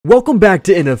Welcome back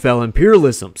to NFL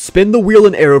Imperialism. Spin the wheel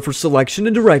and arrow for selection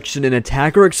and direction and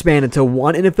attack or expand until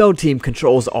one NFL team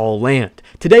controls all land.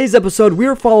 Today's episode, we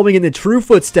are following in the true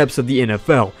footsteps of the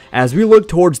NFL as we look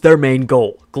towards their main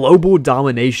goal, global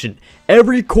domination.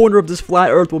 Every corner of this flat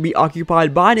earth will be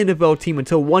occupied by an NFL team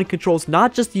until one controls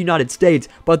not just the United States,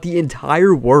 but the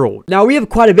entire world. Now, we have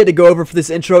quite a bit to go over for this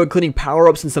intro, including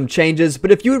power-ups and some changes,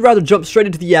 but if you would rather jump straight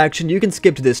into the action, you can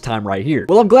skip to this time right here.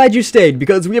 Well, I'm glad you stayed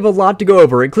because we have a lot to go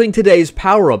over, including today's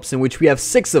power-ups, in which we have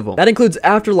 6 of them. That includes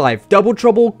Afterlife, Double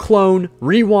Trouble, Clone,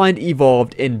 Rewind,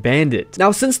 Evolved, and Bandit.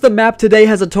 Now, since the map today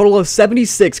has a total of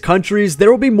 76 countries,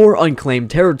 there will be more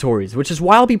unclaimed territories, which is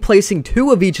why I'll be placing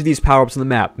 2 of each of these power-ups on the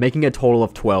map, making a total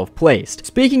of 12 placed.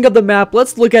 Speaking of the map,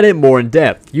 let's look at it more in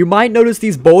depth. You might notice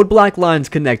these bold black lines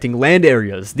connecting land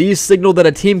areas. These signal that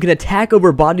a team can attack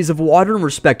over bodies of water in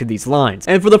respect to these lines.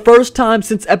 And for the first time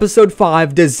since episode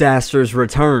 5, disasters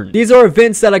return. These are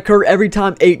events that occur every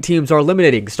time 8 teams are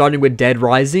eliminating, starting with Dead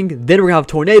Rising, then we have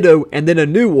Tornado, and then a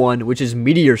new one, which is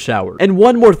Meteor Shower. And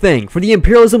one more thing, for the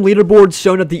Imperialism Leaderboards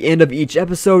shown at the end of each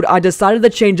episode, I decided to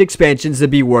change expansions to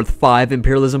be worth 5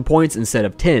 Imperialism points instead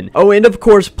of 10. Oh, and of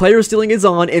course, player stealing is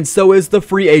on, and so is the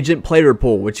free agent player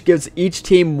pool, which gives each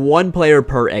team 1 player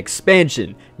per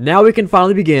expansion. Now we can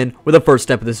finally begin with the first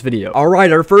step of this video.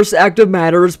 Alright, our first active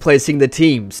matter is placing the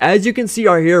teams. As you can see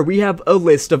right here, we have a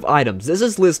list of items. This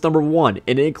is list number 1,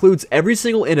 and it includes every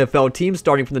single NFL team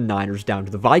starting from the Niners down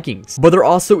to the Vikings. But there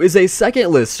also is a second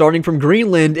list starting from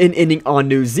Greenland and ending on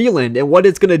New Zealand, and what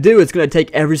it's going to do is going to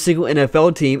take every single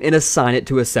NFL team and assign it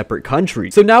to a separate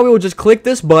country. So now we will just click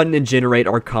this button and generate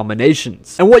our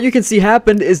combinations. And what you can see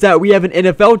happened is that we have an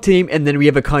NFL team and then we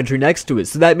have a country next to it.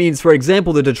 So that means, for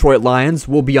example, the Detroit Lions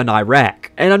will be on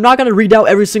Iraq. And I'm not going to read out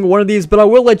every single one of these, but I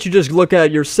will let you just look at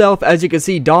it yourself. As you can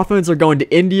see, Dolphins are going to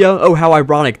India. Oh, how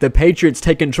ironic. The Patriots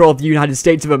take control of the United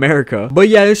States of America. But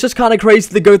yeah, it's just kind of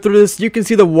crazy to go through this. You can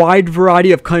see the wide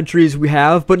variety of countries we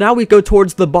have, but now we go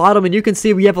towards the bottom and you can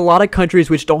see we have a lot of countries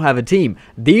which don't have a team.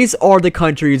 These are the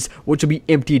countries which will be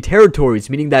empty territories,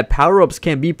 meaning that power-ups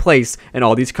can be placed in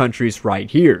all these countries right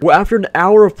here. Well, after an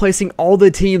hour of placing all the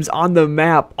teams on the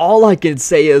map, all I can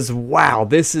say is, wow,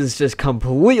 this is just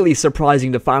completely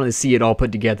surprising to finally see it all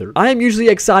put together. I am usually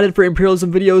excited for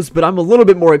Imperialism videos, but I'm a little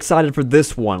bit more excited for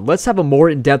this one. Let's have a more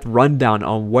in-depth rundown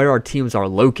on where our teams are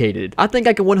located. I think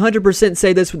I can 100%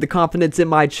 say this with the confidence in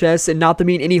my chest, and not to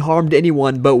mean any harm to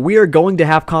anyone, but we are going to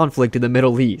have conflict in the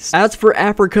Middle East. As for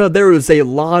Africa, there is a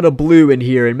lot of blue in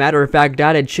here, and matter of fact,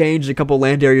 I had changed a couple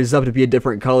land areas up to be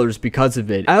different colors because of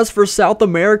it. As for South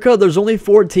America, there's only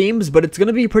 4 teams, but it's going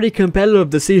to be pretty competitive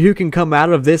to see who can come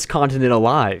out of this continent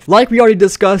alive. Like we already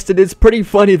discussed, it is pretty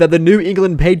funny that the New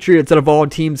England Patriots out of all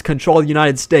teams control the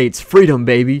United States. Freedom,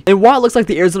 baby. And while it looks like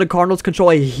the Arizona Cardinals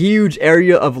control a huge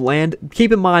area of land,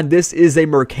 keep in mind this is a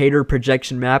Mercator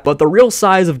projection map, but the real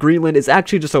size of Greenland is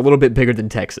actually just a little bit bigger than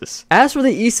Texas. As for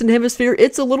the Eastern Hemisphere,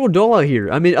 it's a little dull out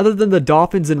here. I mean, other than the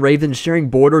Dolphins and Ravens sharing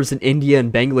borders in India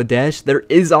and Bangladesh, there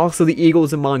is also the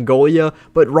Eagles in Mongolia,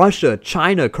 but Russia,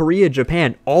 China, Korea,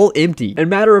 Japan, all empty. And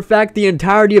matter of fact, the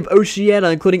entirety of Oceania,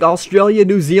 including Australia,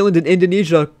 New Zealand, and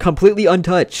Indonesia, completely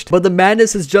untouched. But the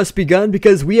madness has just begun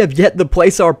because we have yet to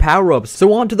place our power-ups.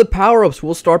 So on to the power-ups.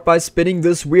 We'll start by spinning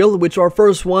this wheel, which our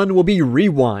first one will be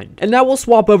Rewind. And now we'll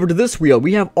swap over to this wheel.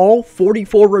 We have all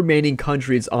 44 remaining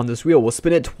countries on this wheel. We'll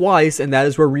spin it twice, and that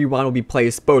is where Rewind will be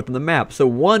placed both on the map. So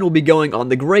one will be going on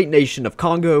the great nation of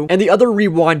Congo, and the other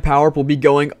Rewind power-up will be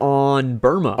going on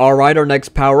Burma. Alright, our next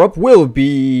power-up will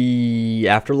be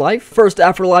Afterlife. First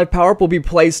Afterlife power-up will be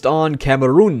placed on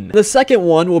Cameroon. The second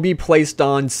one will be placed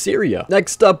on Syria.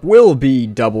 Next up will be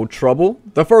Double Trouble.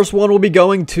 The first one will be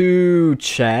going to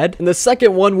Chad, and the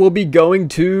second one will be going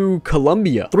to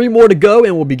Colombia. 3 more to go,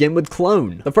 and we'll begin with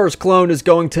Clone. The first clone is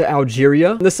going to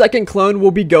Algeria, and the second clone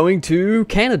will be going to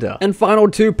Canada. And final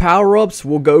 2 power-ups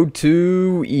will go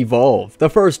to Evolve. The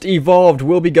first Evolved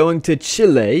will be going to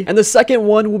Chile, and the second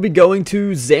one will be going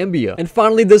to Zambia. And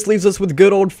finally, this leaves us with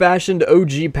good old-fashioned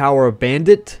OG power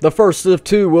Bandit. The first of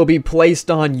 2 will be placed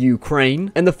on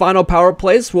Ukraine, and the final power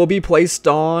place will be placed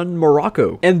on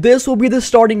Morocco. And this will be the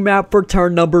starting map for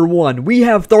turn number 1. We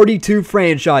have 32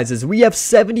 franchises, we have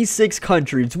 76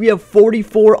 countries, we have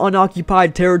 44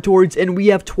 unoccupied territories, and we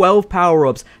have 12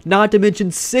 power-ups. Not to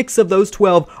mention 6 of those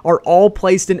 12 are all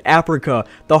placed in Africa.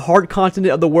 The heart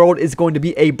continent of the world is going to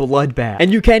be a bloodbath.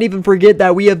 And you can't even forget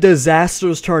that we have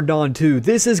disasters turned on too.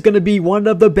 This is going to be one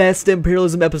of the best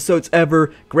Imperialism episodes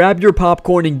ever. Grab your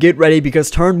popcorn and get ready because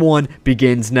turn 1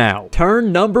 begins now.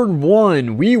 Turn number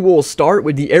 1, we will start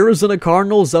with the Arizona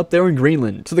Cardinals up there in Green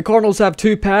Greenland. So the Cardinals have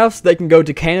two paths. They can go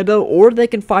to Canada or they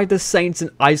can fight the Saints in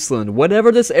Iceland.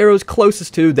 Whatever this arrow is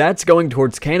closest to, that's going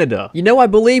towards Canada. You know, I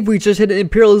believe we just hit an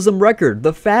Imperialism record,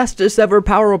 the fastest ever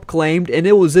power-up claimed, and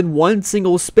it was in one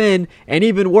single spin, and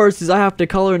even worse is I have to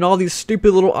color in all these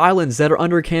stupid little islands that are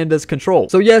under Canada's control.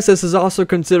 So yes, this is also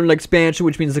considered an expansion,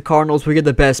 which means the Cardinals will get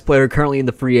the best player currently in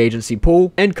the free agency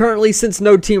pool. And currently, since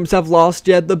no teams have lost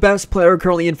yet, the best player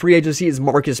currently in free agency is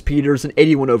Marcus Peters, an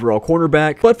 81 overall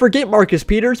cornerback. But forget Marcus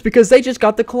Peters because they just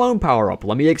got the Cologne power-up.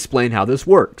 Let me explain how this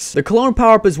works. The Cologne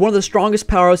power-up is one of the strongest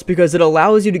power-ups because it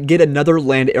allows you to get another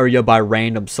land area by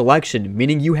random selection,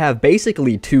 meaning you have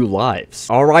basically 2 lives.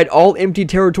 Alright, all empty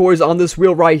territories on this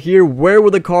wheel right here. Where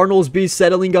will the Cardinals be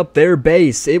settling up their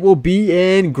base? It will be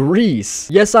in Greece.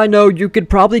 Yes, I know you could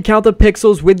probably count the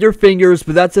pixels with your fingers,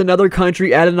 but that's another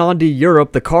country added on to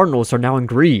Europe. The Cardinals are now in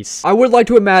Greece. I would like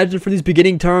to imagine for these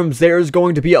beginning terms there is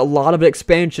going to be a lot of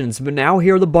expansions, but now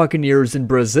here are the Buccaneers in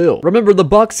Brazil. Remember, the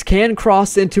Bucs can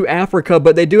cross into Africa,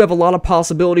 but they do have a lot of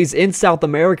possibilities in South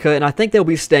America, and I think they'll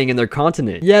be staying in their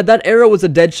continent. Yeah, that arrow was a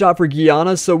dead shot for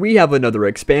Guyana, so we have another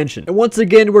expansion. And once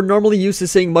again, we're normally used to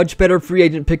seeing much better free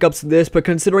agent pickups than this, but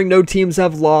considering no teams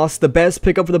have lost, the best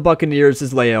pickup for the Buccaneers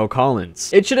is Lael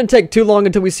Collins. It shouldn't take too long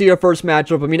until we see our first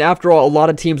matchup. I mean, after all, a lot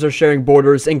of teams are sharing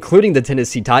borders, including the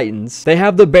Tennessee Titans. They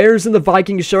have the Bears and the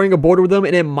Vikings sharing a border with them,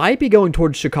 and it might be going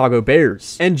towards Chicago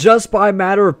Bears. And just by a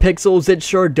matter of pixels, it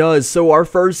sure does. So our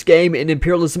first game in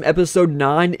Imperialism Episode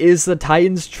 9 is the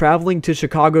Titans traveling to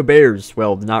Chicago Bears.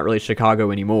 Well, not really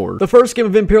Chicago anymore. The first game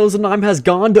of Imperialism 9 has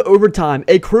gone to overtime.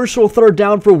 A crucial third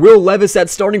down for Will Levis at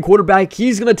starting quarterback.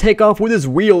 He's going to take off with his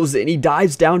wheels, and he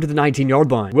dives down to the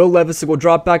 19-yard line. Will Levis will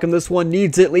drop back on this one,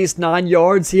 needs at least 9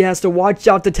 yards. He has to watch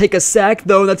out to take a sack,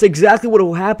 though. That's exactly what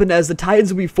will happen, as the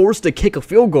Titans will be forced to kick a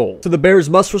field goal. So the Bears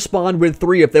must respond with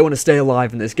 3 if they want to stay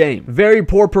alive in this game. Very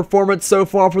poor performance so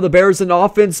far for the Bears in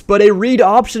offense, but a read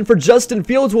option for Justin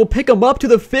Fields will pick him up to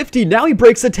the 50. Now he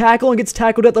breaks the tackle and gets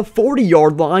tackled at the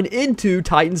 40-yard line into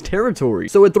Titans territory.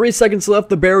 So with 3 seconds left,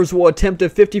 the Bears will attempt a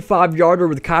 55-yarder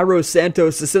with Cairo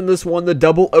Santos to send this one to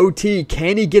double OT.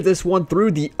 Can he get this one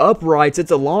through the uprights?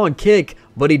 It's a long kick,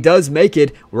 but he does make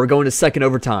it. We're going to second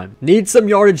overtime. Needs some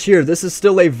yardage here. This is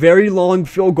still a very long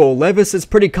field goal. Levis is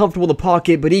pretty comfortable in the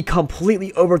pocket, but he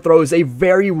completely overthrows a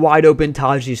very wide open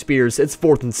Tajee Spears. It's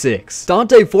 4th and 6.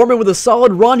 Dante Foreman with a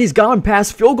solid run. He's gone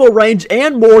past field goal range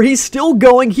and more. He's still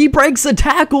going. He breaks the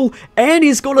tackle and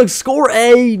he's going to score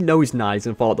a... No, he's not. He's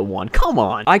going to fall at the 1. Come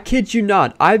on. I kid you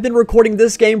not. I've been recording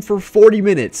this game for 40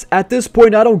 minutes. At this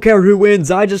point, I don't care who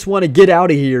wins. I just want to get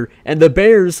out of here. And the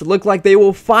Bears look like they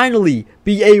will finally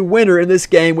be a winner in this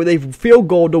game with a field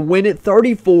goal to win it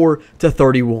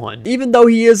 34-31. Even though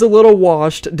he is a little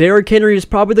washed, Derrick Henry is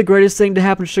probably the greatest thing to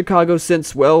happen to Chicago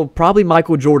since, well, probably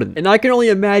Michael Jordan. And I can only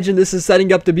imagine this is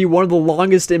setting up to be one of the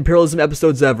longest Imperialism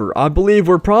episodes ever. I believe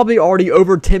we're probably already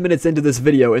over 10 minutes into this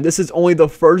video, and this is only the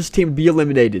first team to be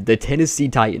eliminated, the Tennessee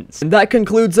Titans. And that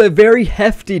concludes a very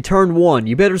hefty turn 1.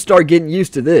 You better start getting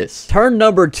used to this. Turn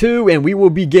number 2, and we will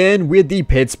begin with the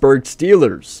Pittsburgh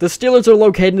Steelers. The Steelers are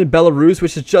located in Belarus,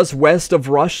 which is just west of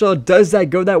Russia. Does that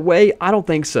go that way? I don't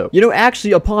think so. You know,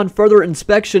 actually, upon further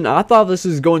inspection, I thought this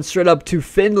was going straight up to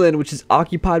Finland, which is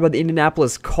occupied by the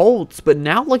Indianapolis Colts, but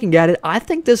now looking at it, I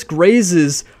think this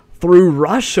grazes through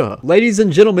Russia. Ladies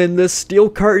and gentlemen, this steel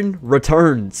curtain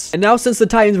returns. And now, since the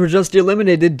Titans were just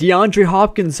eliminated, DeAndre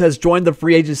Hopkins has joined the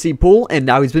free agency pool, and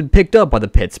now he's been picked up by the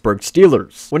Pittsburgh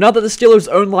Steelers. Well, now that the Steelers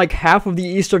own like half of the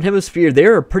Eastern Hemisphere,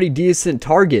 they're a pretty decent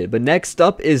target. But next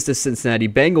up is the Cincinnati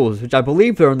Bengals, which I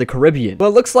believe they're in the Caribbean. But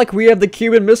it looks like we have the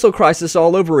Cuban Missile Crisis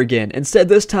all over again. Instead,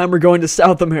 this time we're going to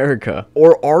South America.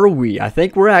 Or are we? I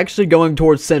think we're actually going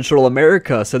towards Central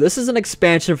America. So this is an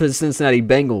expansion for the Cincinnati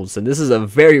Bengals, and this is a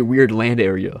very weird land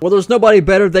area. Well, there's nobody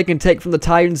better they can take from the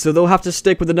Titans, so they'll have to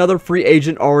stick with another free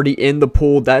agent already in the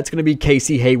pool. That's going to be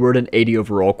Casey Hayward, an 80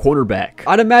 overall cornerback.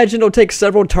 I'd imagine it'll take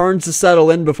several turns to settle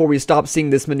in before we stop seeing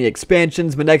this many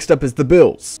expansions, but next up is the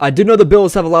Bills. I do know the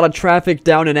Bills have a lot of traffic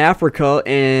down in Africa,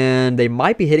 and they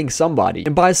might be hitting somebody.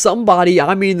 And by somebody,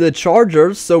 I mean the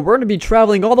Chargers, so we're going to be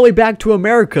traveling all the way back to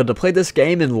America to play this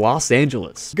game in Los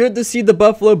Angeles. Good to see the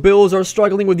Buffalo Bills are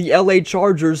struggling with the LA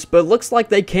Chargers, but it looks like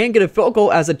they can get a field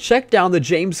goal as a check down to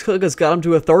James Cook has got him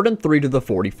to a 3rd and 3 to the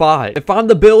 45. If I'm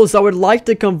the Bills, I would like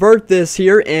to convert this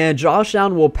here, and Josh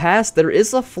Allen will pass. There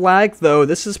is a flag, though.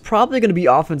 This is probably going to be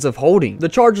offensive holding. The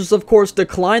Chargers, of course,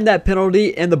 decline that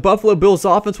penalty, and the Buffalo Bills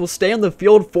offense will stay on the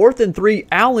field. 4th and 3.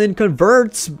 Allen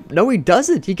converts. No, he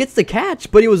doesn't. He gets the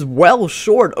catch, but he was well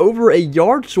short, over a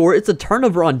yard short. It's a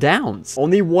turnover on downs.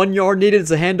 Only 1 yard needed. It's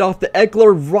a handoff to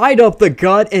Eckler right up the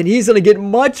gut, and he's going to get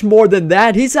much more than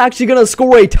that. He's actually going to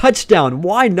score a touchdown.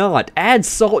 Why not? Add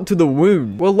salt to the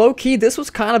wound. Well, low-key, this was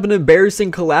kind of an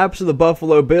embarrassing collapse of the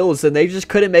Buffalo Bills, and they just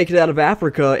couldn't make it out of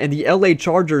Africa, and the LA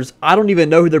Chargers, I don't even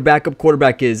know who their backup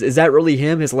quarterback is. Is that really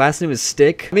him? His last name is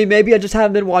Stick? I mean, maybe I just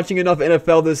haven't been watching enough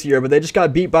NFL this year, but they just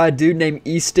got beat by a dude named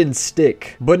Easton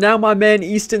Stick. But now my man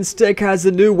Easton Stick has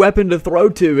a new weapon to throw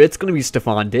to. It's gonna be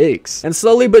Stephon Diggs. And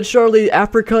slowly but surely,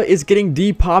 Africa is getting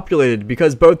depopulated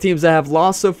because both teams that have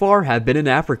lost so far have been in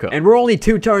Africa. And we're only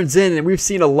 2 turns in, and we've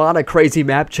seen a lot of crazy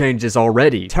map changes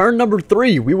already. Turn number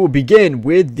 3, we will begin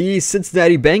with the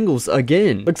Cincinnati Bengals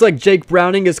again. Looks like Jake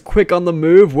Browning is quick on the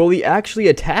move. Will he actually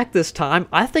attack this time?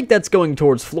 I think that's going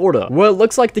towards Florida. Well, it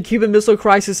looks like the Cuban Missile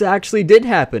Crisis actually did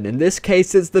happen. In this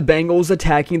case, it's the Bengals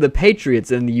attacking the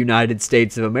Patriots in the United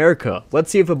States of America.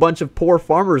 Let's see if a bunch of poor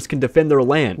farmers can defend their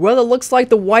land. Well, it looks like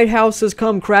the White House has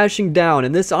come crashing down,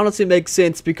 and this honestly makes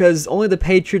sense because only the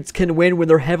Patriots can win when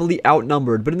they're heavily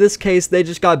outnumbered, but in this case, they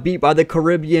just got beat by the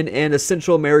Caribbean and a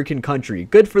Central American country.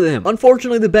 Good for them.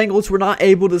 Unfortunately, the Bengals were not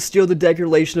able to steal the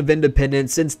Declaration of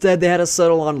Independence. Instead, they had to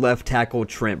settle on left tackle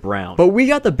Trent Brown. But we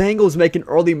got the Bengals making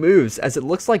early moves, as it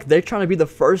looks like they're trying to be the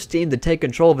first team to take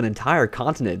control of an entire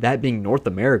continent, that being North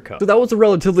America. So that was a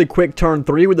relatively quick turn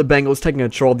 3 with the Bengals taking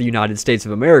control of the United States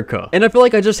of America. And I feel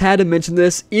like I just had to mention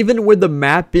this, even with the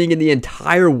map being in the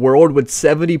entire world with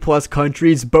 70 plus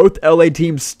countries, both LA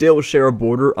teams still share a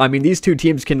border. I mean, these two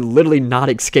teams can literally not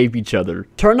escape each other.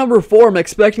 Turn number 4, I'm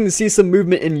expecting to see some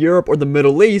movement in Europe or the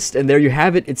Middle East, and there you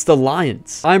have it, it's the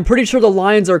Lions. I'm pretty sure the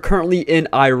Lions are currently in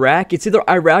Iraq. It's either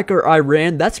Iraq or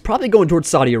Iran. That's probably going towards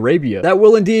Saudi Arabia. That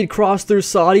will indeed cross through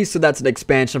Saudi, so that's an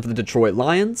expansion for the Detroit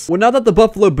Lions. Well, now that the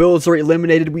Buffalo Bills are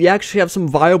eliminated, we actually have some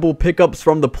viable pickups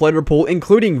from the player pool,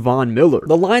 including Von Miller.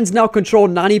 The Lions now control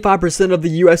 95% of the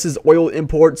US's oil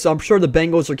imports, so I'm sure the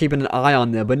Bengals are keeping an eye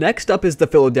on them. But next up is the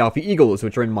Philadelphia Eagles,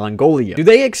 which are in Mongolia. Do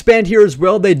they expand here as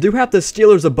well? They do have the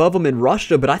Steelers above them in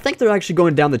Russia, but I think they're actually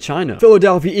going down to China.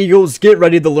 Philadelphia Eagles, get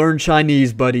ready to learn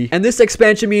Chinese, buddy. And this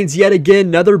expansion means yet again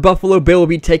another Buffalo Bill will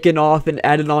be taken off and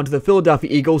added on to the Philadelphia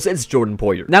Eagles. It's Jordan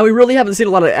Poyer. Now, we really haven't seen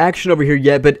a lot of action over here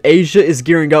yet, but Asia is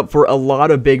gearing up for a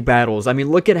lot of big battles. I mean,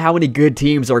 look at how many good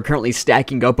teams are currently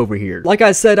stacking up over here. Like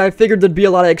I said, I figured there'd be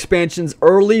a lot of expansions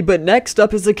early, but next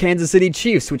up is the Kansas City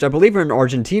Chiefs, which I believe are in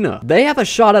Argentina. They have a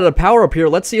shot at a power up here.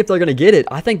 Let's see if they're going to get it.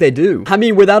 I think they do. I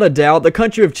mean, without a doubt, the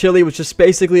country of Chile, which is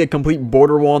basically a complete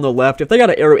border wall on the left, if they got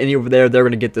an arrow any over there, they're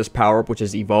going to get this power up, which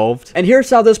is evolved. And here's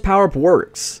how this power up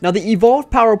works. Now, the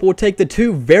evolved power up will take the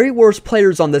 2 very worst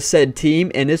players on the said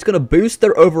team, and it's going to boost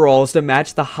their overalls to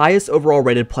match the highest overall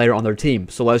rated player on their team.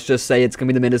 So let's just say it's going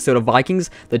to be the Minnesota Vikings.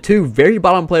 The 2 very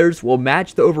bottom players will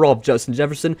match the overall of Justin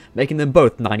Jefferson, making them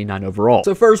both 99 overall.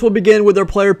 So first, we'll begin with their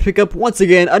player pickup. Once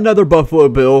again, another Buffalo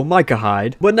Bill, Micah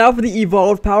Hyde. But now for the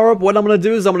evolved power up, what I'm going to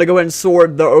do is I'm going to go ahead and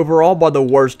sort the overall by the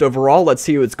worst overall. Let's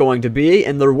see who it's going to be.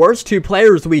 And their worst 2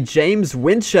 players will be James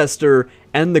Winchester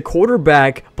and the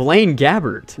quarterback, Blaine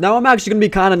Gabbert. Now, I'm actually going to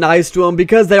be kind of nice to him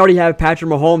because they already have Patrick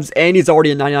Mahomes and he's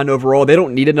already a 99 overall. They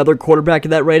don't need another quarterback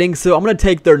in that rating, so I'm going to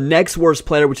take their next worst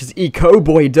player, which is Iko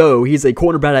Boydo. He's a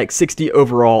cornerback at 60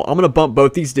 overall. I'm going to bump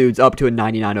both these dudes up to a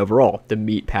 99 overall to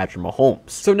meet Patrick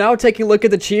Mahomes. So now, taking a look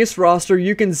at the Chiefs roster,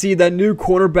 you can see that new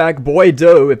cornerback,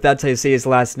 Boydo, if that's how you say his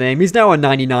last name, he's now a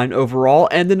 99 overall,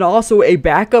 and then also a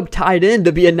backup tight end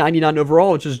to be a 99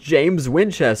 overall, which is James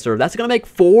Winchester. That's going to make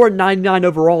 4 99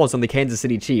 overalls on the Kansas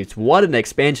City Chiefs. What an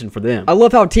expansion for them. I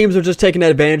love how teams are just taking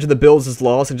advantage of the Bills'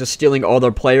 loss and just stealing all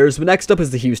their players. But next up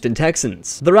is the Houston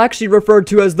Texans. They're actually referred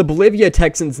to as the Bolivia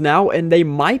Texans now, and they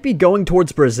might be going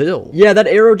towards Brazil. Yeah, that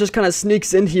arrow just kind of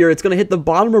sneaks in here. It's going to hit the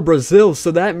bottom of Brazil, so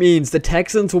that means the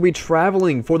Texans will be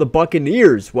traveling for the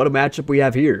Buccaneers. What a matchup we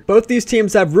have here. Both these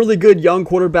teams have really good young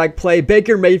quarterback play.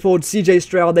 Baker Mayfield, CJ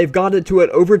Stroud, they've got it to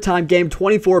an overtime game,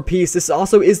 24 apiece. This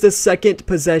also is the second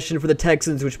possession for the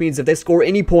Texans, which means if they score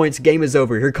any points, game is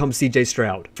over. Here comes CJ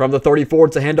Stroud. From the 34,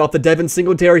 to hand off to Devin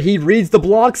Singletary. He reads the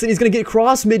blocks, and he's going to get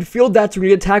cross midfield. That's going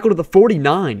to get tackled at the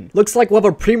 49. Looks like we'll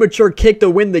have a premature kick to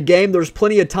win the game. There's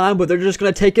plenty of time, but they're just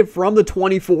going to take it from the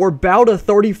 24. About a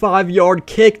 35-yard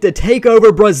kick to take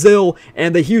over Brazil,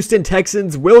 and the Houston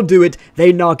Texans will do it.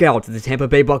 They knock out the Tampa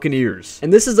Bay Buccaneers.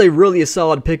 And this is a really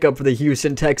solid pickup for the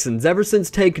Houston Texans. Ever since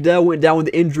Tank Dell went down with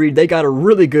injury, they got a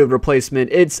really good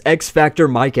replacement. It's X-Factor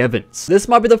Mike Evans. This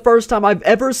might be the first time time I've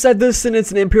ever said this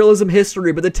sentence in Imperialism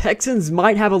history, but the Texans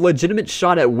might have a legitimate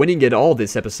shot at winning it all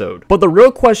this episode. But the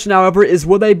real question, however, is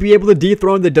will they be able to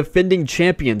dethrone the defending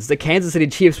champions? The Kansas City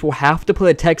Chiefs will have to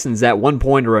play the Texans at one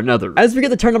point or another. As we get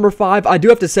to turn number 5, I do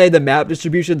have to say the map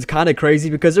distribution is kind of crazy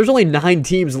because there's only 9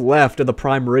 teams left of the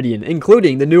Prime Meridian,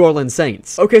 including the New Orleans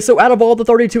Saints. Okay, so out of all the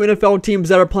 32 NFL teams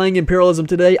that are playing Imperialism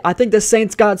today, I think the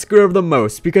Saints got screwed over the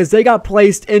most because they got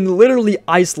placed in literally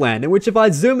Iceland, in which if I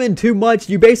zoom in too much,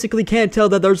 you basically can't tell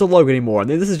that there's a logo anymore. I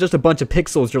mean, this is just a bunch of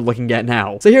pixels you're looking at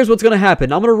now. So here's what's going to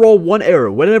happen. I'm going to roll one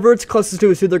arrow. Whatever it's closest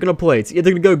to is who they're going to play. It's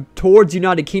either going to go towards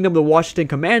United Kingdom, the Washington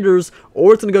Commanders,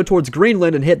 or it's going to go towards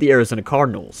Greenland and hit the Arizona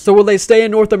Cardinals. So will they stay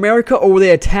in North America or will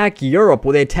they attack Europe?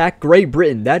 Will they attack Great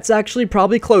Britain? That's actually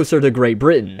probably closer to Great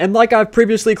Britain. And like I've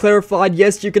previously clarified,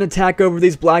 yes, you can attack over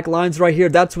these black lines right here.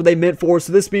 That's what they meant for.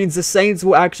 So this means the Saints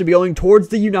will actually be going towards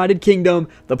the United Kingdom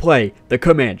to play the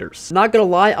Commanders. Not gonna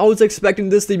lie, I was expecting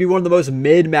this to be one of the most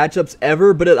mid matchups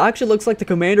ever, but it actually looks like the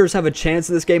Commanders have a chance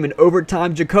in this game in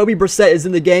overtime. Jacoby Brissett is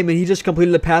in the game and he just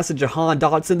completed a pass to Jahan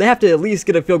Dotson. They have to at least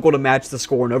get a field goal to match the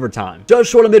score in overtime. Just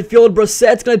short of midfield,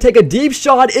 Brissett's gonna take a deep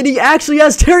shot and he actually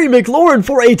has Terry McLaurin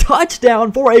for a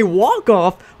touchdown, for a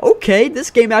walk-off. Okay,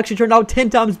 this game actually turned out 10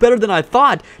 times better than I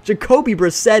thought. Jacoby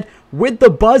Brissett with the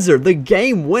buzzer, the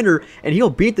game winner, and he'll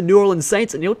beat the New Orleans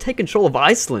Saints and he'll take control of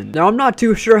Iceland. Now, I'm not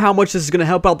too sure how much this is going to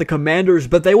help out the Commanders,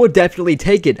 but they will definitely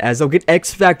take it as they'll get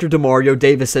X-Factor Demario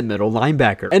Davis at middle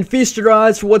linebacker. And feast your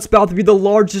eyes for what's about to be the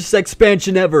largest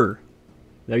expansion ever.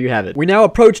 There you have it. We now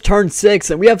approach turn 6,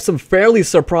 and we have some fairly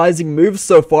surprising moves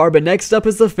so far, but next up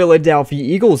is the Philadelphia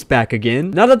Eagles back again.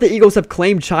 Now that the Eagles have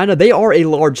claimed China, they are a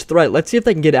large threat. Let's see if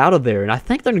they can get out of there, and I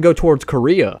think they're going to go towards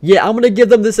Korea. Yeah, I'm going to give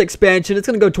them this expansion. It's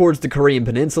going to go towards the Korean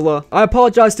Peninsula. I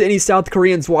apologize to any South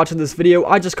Koreans watching this video.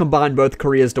 I just combined both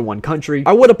Koreas to one country.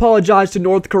 I would apologize to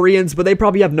North Koreans, but they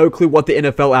probably have no clue what the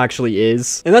NFL actually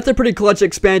is. And that's a pretty clutch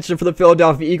expansion for the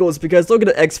Philadelphia Eagles because look at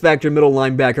the X-Factor middle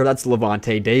linebacker. That's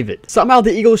Levante David. Somehow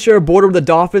the Eagles share a border with the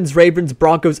Dolphins, Ravens,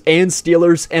 Broncos, and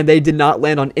Steelers, and they did not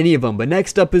land on any of them. But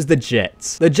next up is the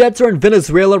Jets. The Jets are in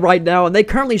Venezuela right now, and they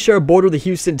currently share a border with the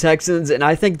Houston Texans, and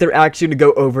I think they're actually going to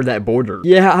go over that border.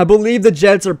 Yeah, I believe the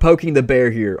Jets are poking the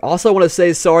bear here. Also, I want to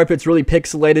say sorry if it's really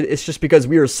pixelated. It's just because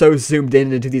we are so zoomed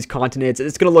in into these continents, and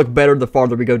it's going to look better the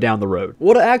farther we go down the road.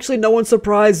 Well, actually, no one's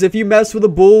surprised. If you mess with a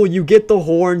bull, you get the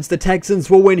horns. The Texans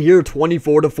will win here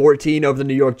 24-14 over the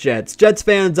New York Jets. Jets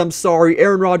fans, I'm sorry.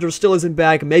 Aaron Rodgers still isn't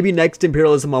back. Maybe next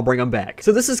Imperialism I'll bring them back.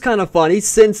 So this is kind of funny.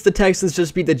 Since the Texans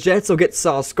just beat the Jets, they'll get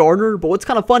Sauce Gardner. But what's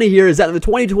kind of funny here is that in the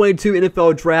 2022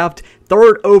 NFL Draft,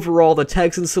 3rd overall, the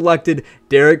Texans selected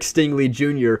Derek Stingley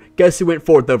Jr. Guess who went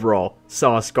 4th overall?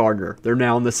 Sauce Gardner. They're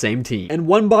now on the same team. And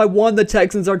one by one, the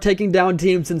Texans are taking down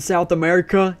teams in South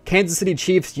America. Kansas City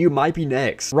Chiefs, you might be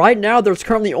next. Right now, there's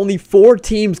currently only 4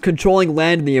 teams controlling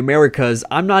land in the Americas.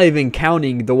 I'm not even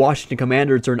counting the Washington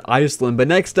Commanders are in Iceland, but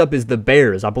next up is the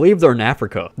Bears. I believe they're in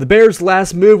Africa. The Bears'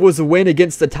 last move was a win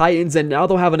against the Titans, and now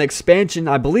they'll have an expansion.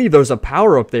 I believe there's a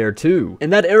power up there too.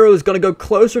 And that arrow is going to go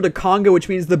closer to Congo, which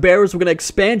means the Bears will get an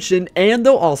expansion, and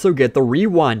they'll also get the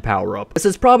Rewind power up. This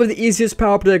is probably the easiest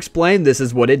power up to explain. This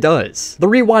is what it does. The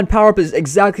Rewind power-up is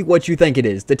exactly what you think it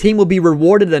is. The team will be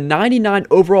rewarded a 99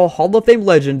 overall Hall of Fame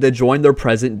legend to join their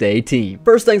present-day team.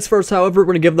 First things first, however, we're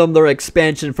going to give them their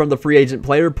expansion from the free agent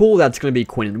player pool. That's going to be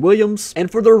Quinnen Williams. And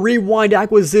for their Rewind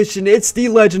acquisition, it's the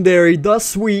legendary, the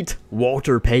sweet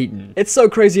Walter Payton. It's so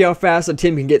crazy how fast a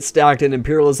team can get stacked in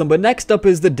Imperialism, but next up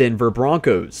is the Denver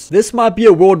Broncos. This might be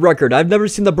a world record. I've never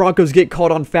seen the Broncos get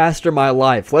caught on faster in my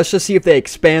life. Let's just see if they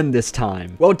expand this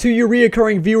time. Well, to you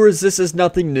reoccurring viewers, this is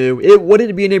nothing new. It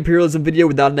wouldn't be an Imperialism video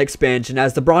without an expansion,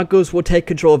 as the Broncos will take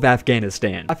control of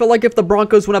Afghanistan. I feel like if the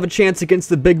Broncos would have a chance against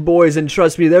the big boys, and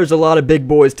trust me, there's a lot of big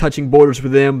boys touching borders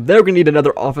with them, they're gonna need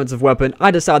another offensive weapon.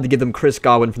 I decided to give them Chris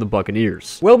Godwin from the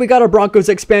Buccaneers. Well, we got our Broncos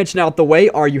expansion out the way.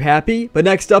 Are you happy? But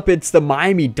next up, it's the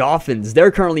Miami Dolphins. They're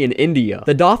currently in India.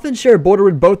 The Dolphins share a border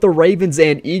with both the Ravens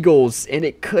and Eagles, and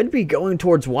it could be going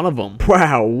towards one of them.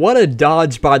 Wow, what a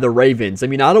dodge by the Ravens. I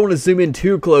mean, I don't want to zoom in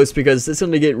too close because it's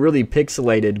going to get really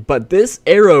pixelated, but this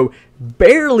arrow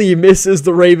barely misses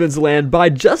the Ravens land by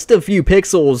just a few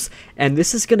pixels, and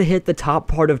this is going to hit the top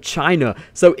part of China.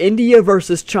 So India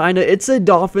versus China, it's a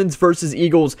Dolphins versus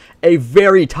Eagles, a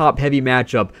very top heavy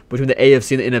matchup between the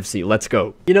AFC and the NFC. Let's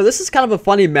go. You know, this is kind of a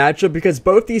funny matchup because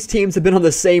both these teams have been on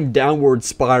the same downward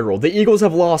spiral. The Eagles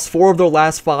have lost 4 of their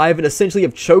last 5 and essentially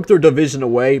have choked their division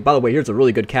away. By the way, here's a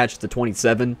really good catch to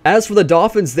 27. As for the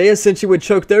Dolphins, they essentially would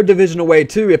choke their division away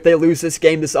too if they lose this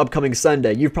game this upcoming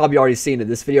Sunday. You've probably already seen it.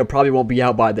 This video probably probably won't be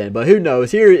out by then, but who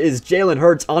knows. Here is Jalen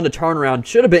Hurts on the turnaround.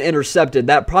 Should have been intercepted.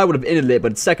 That probably would have ended it,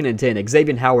 but it's 2nd and 10.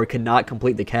 Xavier Howard cannot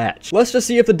complete the catch. Let's just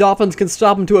see if the Dolphins can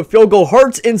stop him to a field goal.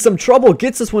 Hurts in some trouble.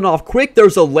 Gets this one off quick.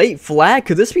 There's a late flag.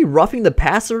 Could this be roughing the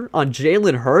passer on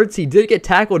Jalen Hurts? He did get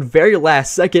tackled very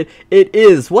last second. It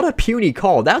is. What a puny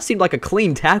call. That seemed like a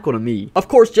clean tackle to me. Of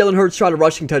course, Jalen Hurts tried a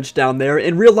rushing touchdown there.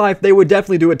 In real life, they would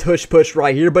definitely do a tush push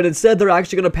right here, but instead they're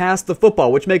actually going to pass the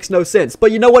football, which makes no sense.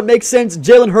 But you know what makes sense?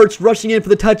 Jalen Hurts rushing in for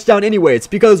the touchdown anyways,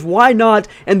 because why not?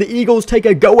 And the Eagles take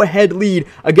a go-ahead lead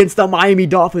against the Miami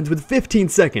Dolphins with 15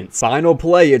 seconds. Final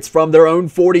play. It's from their own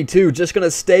 42. Just going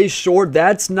to stay short.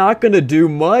 That's not going to do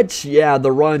much. Yeah,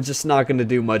 the run's just not going to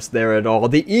do much there at all.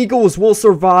 The Eagles will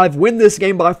survive, win this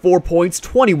game by 4 points,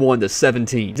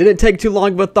 21-17. Didn't take too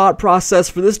long of a thought process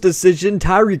for this decision.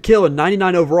 Tyreek Hill,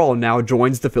 99 overall, now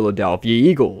joins the Philadelphia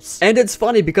Eagles. And it's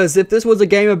funny because if this was a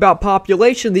game about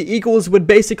population, the Eagles would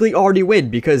basically already win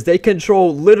because they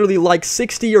control literally like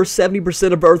 60 or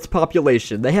 70% of Earth's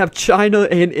population. They have China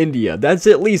and India. That's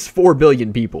at least 4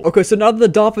 billion people. Okay, so now that the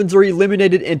Dolphins are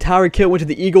eliminated and Tyreek Hill went to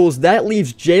the Eagles, that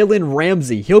leaves Jalen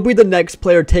Ramsey. He'll be the next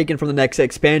player taken from the next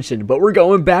expansion, but we're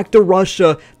going back to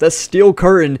Russia, the Steel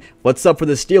Curtain. What's up for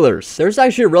the Steelers? There's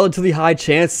actually a relatively high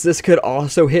chance this could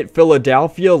also hit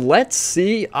Philadelphia. Let's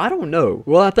see. I don't know.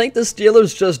 Well, I think the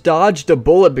Steelers just dodged a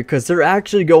bullet because they're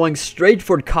actually going straight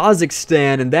for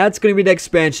Kazakhstan, and that's going to be an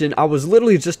expansion. I was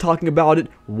literally just talking about it.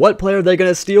 What player are they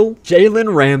going to steal?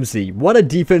 Jalen Ramsey. What a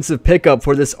defensive pickup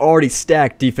for this already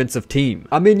stacked defensive team.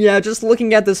 I mean, yeah, just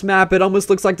looking at this map, it almost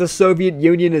looks like the Soviet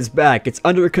Union is back. It's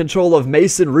under control of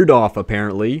Mason Rudolph,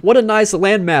 apparently. What a nice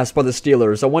landmass by the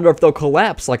Steelers. I wonder if they'll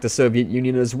collapse like the Soviet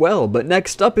Union as well. But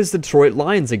next up is the Detroit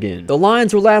Lions again. The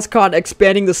Lions were last caught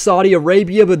expanding to Saudi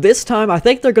Arabia, but this time I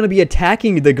think they're going to be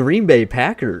attacking the Green Bay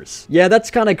Packers. Yeah,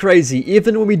 that's kind of crazy.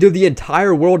 Even when we do the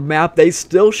entire world map, they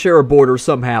still share a border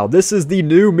somehow. This is the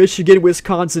new Michigan,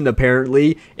 Wisconsin,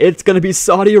 apparently. It's going to be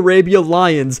Saudi Arabia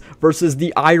Lions versus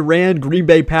the Iran Green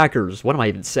Bay Packers. What am I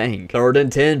even saying? 3rd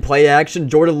and 10, play action.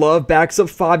 Jordan Love backs up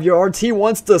 5 yards. He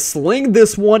wants to sling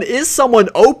this one. Is someone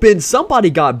open? Somebody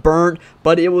got burnt,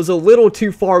 but it was a little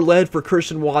too far led for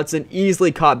Christian Watson.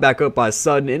 Easily caught back up by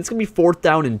Sutton, and it's going to be 4th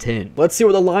down and 10. Let's see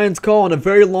what the Lions call on a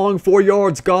very long 4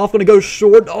 yards. Goff going to go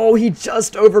short. Oh, he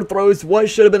just overthrows what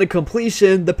should have been a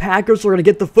completion. The Packers are going to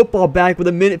get the football back with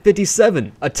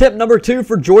 1:57. Attempt number 2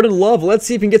 for Jordan Love. Let's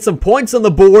see if he can get some points on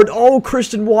the board. Oh,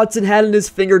 Christian Watson had in his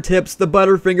fingertips. The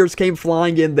Butterfingers came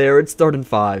flying in there. It's 3rd and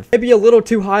 5. Maybe a little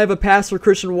too high of a pass for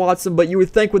Christian Watson, but you would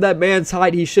think with that man's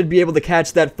height, he should be able to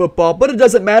catch that football, but it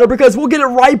doesn't matter because we'll get it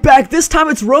right back. This time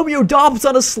it's Romeo Dobbs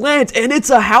on a slant, and it's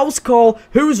a house call.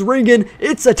 Who's ringing?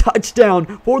 It's a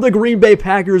touchdown for the Green Bay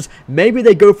Packers. Maybe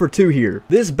they go for 2 here.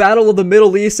 This battle of the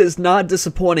Middle East is not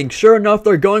disappointing. Sure enough,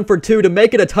 they're going for 2 to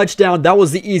make it a touchdown. That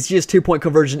was the easiest 2-point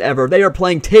conversion ever. They are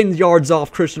playing 10 yards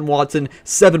off Christian Watson.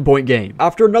 7-point game.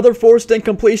 After another forced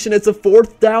incompletion, it's a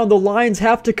 4th down. The Lions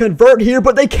have to convert here,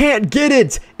 but they can't get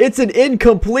it. It's an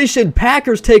incompletion.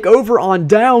 Packers take over on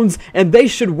downs, and they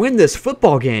should win this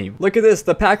football game. Look at this.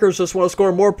 The Packers just want to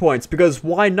score more points because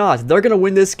why not? They're going to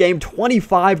win this game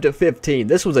 25-15.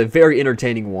 This was a very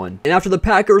entertaining one. And after the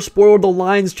Packers spoiled the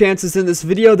Lions' chances in this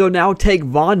video, they'll now take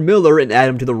Von Miller and add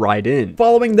him to the right end.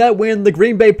 Following that win, the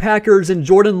Green Bay Packers and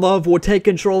Jordan Love will take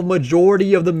control of the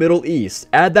majority of the Middle East.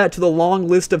 Add that to the long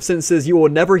list of sentences you will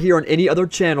never hear on any other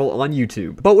channel on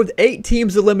YouTube. But with 8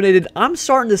 teams eliminated, I'm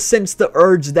starting to sense the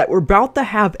urge that we're about to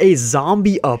have a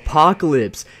zombie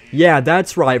apocalypse. Yeah,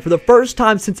 that's right. For the first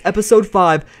time since episode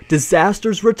 5,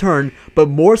 disasters return, but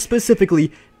more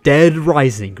specifically, Dead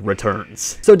Rising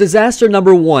returns. So disaster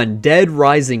number 1, Dead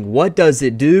Rising. What does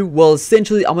it do? Well,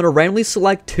 essentially, I'm going to randomly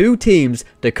select 2 teams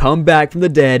to come back from the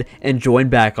dead and join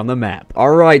back on the map.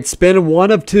 Alright, spin 1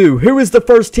 of 2. Who is the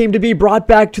first team to be brought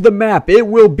back to the map? It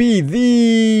will be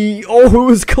the... Oh, it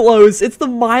was close. It's the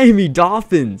Miami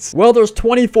Dolphins. Well, there's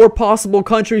 24 possible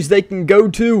countries they can go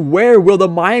to. Where will the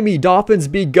Miami Dolphins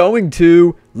be going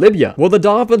to? Libya. Well, the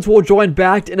Dolphins will join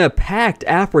back in a packed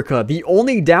Africa. The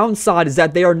only downside is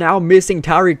that they are now missing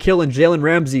Tyreek Hill and Jalen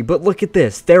Ramsey, but look at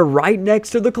this. They're right next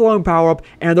to the clone power-up,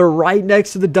 and they're right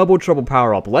next to the double trouble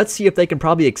power-up. Let's see if they can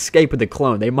probably escape with the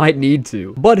clone. They might need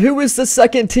to. But who is the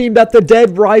second team that the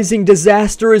Dead Rising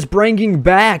disaster is bringing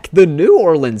back? The New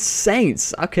Orleans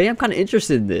Saints. Okay, I'm kind of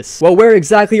interested in this. Well, where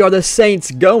exactly are the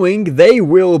Saints going? They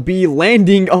will be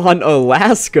landing on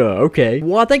Alaska. Okay.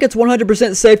 Well, I think it's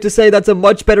 100% safe to say that's a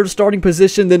much much better starting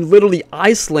position than literally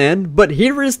Iceland, but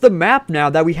here is the map now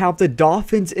that we have the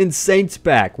Dolphins and Saints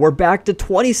back. We're back to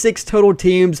 26 total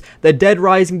teams. The Dead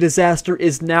Rising disaster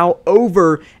is now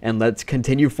over, and let's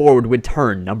continue forward with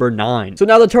turn number 9. So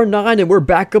now the turn 9, and we're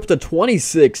back up to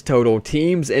 26 total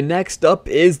teams, and next up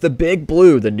is the Big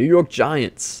Blue, the New York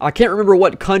Giants. I can't remember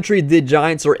what country the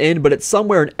Giants are in, but it's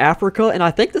somewhere in Africa, and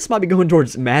I think this might be going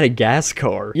towards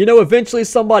Madagascar. You know, eventually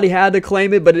somebody had to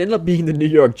claim it, but it ended up being the New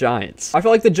York Giants. I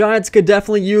feel like the Giants could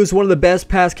definitely use one of the best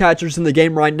pass catchers in the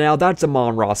game right now. That's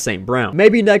Amon-Ra St. Brown.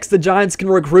 Maybe next the Giants can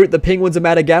recruit the Penguins of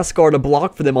Madagascar to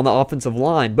block for them on the offensive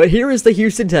line, but here is the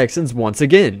Houston Texans once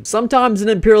again. Sometimes in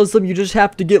Imperialism, you just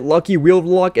have to get lucky, wheel of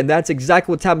luck, and that's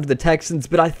exactly what's happened to the Texans,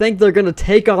 but I think they're going to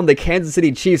take on the Kansas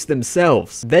City Chiefs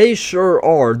themselves. They sure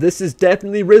are. This is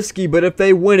definitely risky, but if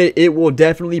they win it, it will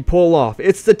definitely pull off.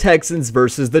 It's the Texans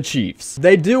versus the Chiefs.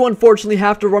 They do unfortunately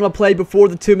have to run a play before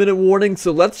the 2-minute warning,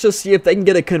 so let's just see if they can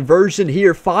get a conversion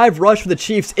here. 5 rush for the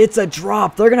Chiefs. It's a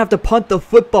drop. They're going to have to punt the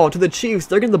football to the Chiefs.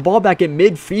 They're getting the ball back in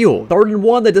midfield. 3rd and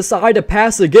 1, they decide to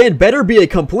pass again. Better be a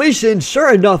completion.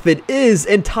 Sure enough, it is,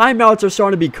 and timeouts are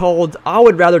starting to be called. I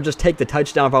would rather just take the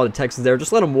touchdown if I were the Texans there.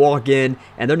 Just let them walk in,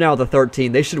 and they're now at the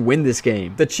 13. They should win this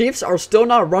game. The Chiefs are still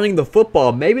not running the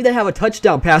football. Maybe they have a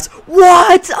touchdown pass.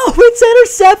 What? Oh, it's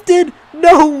intercepted.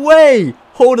 No way.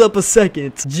 Hold up a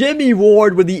second. Jimmy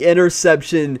Ward with the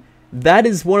interception. That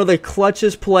is one of the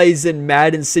clutchest plays in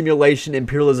Madden Simulation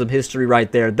Imperialism history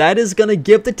right there. That is going to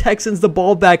give the Texans the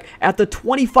ball back at the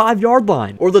 25-yard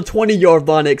line. Or the 20-yard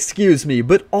line, excuse me.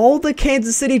 But all the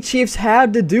Kansas City Chiefs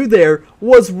had to do there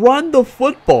was run the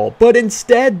football. But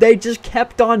instead, they just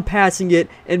kept on passing it,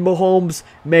 and Mahomes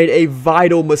made a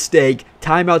vital mistake.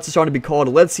 Timeouts are starting to be called.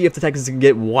 Let's see if the Texans can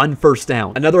get 1 first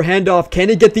down. Another handoff. Can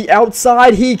he get the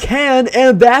outside? He can,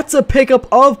 and that's a pickup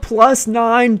of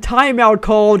 +9. Timeout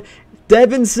called.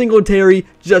 Devin Singletary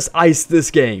just iced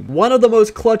this game. One of the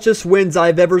most clutchest wins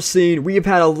I've ever seen. We have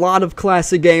had a lot of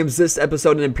classic games this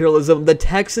episode in Imperialism. The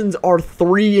Texans are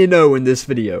 3-0 in this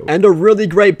video. And a really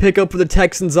great pickup for the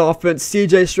Texans offense.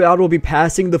 CJ Stroud will be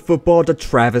passing the football to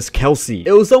Travis Kelce.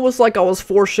 It was almost like I was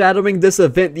foreshadowing this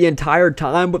event the entire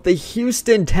time, but the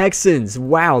Houston Texans,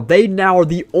 wow, they now are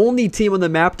the only team on the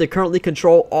map to currently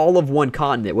control all of one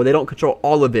continent. Well, they don't control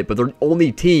all of it, but they're the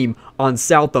only team on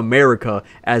South America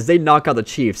as they knock out the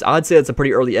Chiefs. I'd say that's a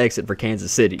pretty early exit for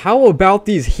Kansas City. How about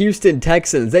these Houston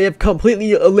Texans? They have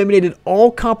completely eliminated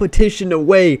all competition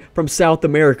away from South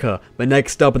America. But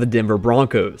next up are the Denver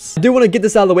Broncos. I do want to get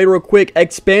this out of the way real quick.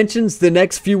 Expansions, the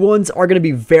next few ones are going to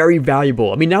be very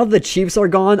valuable. I mean, now that the Chiefs are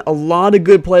gone, a lot of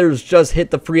good players just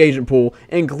hit the free agent pool,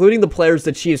 including the players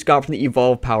the Chiefs got from the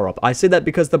Evolve Power-Up. I say that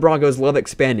because the Broncos love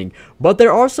expanding, but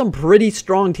there are some pretty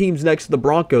strong teams next to the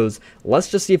Broncos. Let's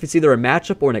just see if it's either a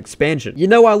matchup or an expansion. You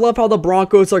know, I love how the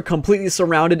Broncos are completely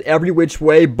surrounded every which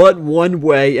way but one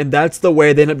way, and that's the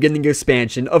way they end up getting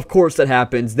expansion. Of course that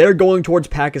happens. They're going towards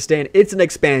Pakistan. It's an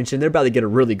expansion. They're about to get a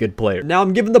really good player. Now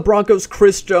I'm giving the Broncos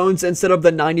Chris Jones instead of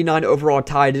the 99 overall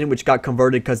tight end, which got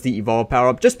converted because the Evolve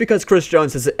Power-Up, just because Chris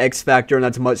Jones has an X factor, and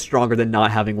that's much stronger than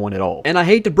not having one at all. And I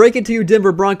hate to break it to you,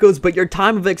 Denver Broncos, but your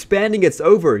time of expanding, it's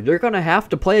over. You're gonna have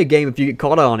to play a game if you get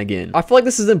caught on again. I feel like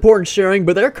this is important sharing,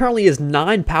 but there currently is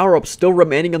 9 power-ups still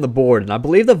remaining on the board, and I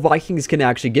believe the Vikings can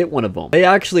actually get one of them. They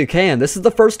actually can. This is the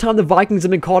first time the Vikings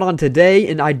have been caught on today,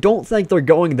 and I don't think they're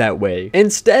going that way.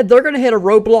 Instead, they're going to hit a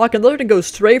roadblock, and they're going to go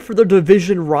straight for their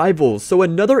division rivals. So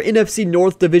another NFC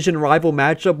North division rival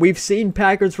matchup. We've seen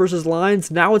Packers versus Lions.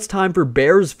 Now it's time for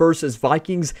Bears versus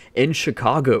Vikings in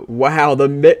Chicago.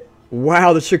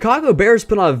 Wow, the Chicago Bears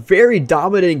put on a very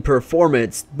dominating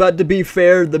performance, but to be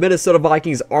fair, the Minnesota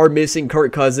Vikings are missing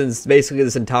Kirk Cousins basically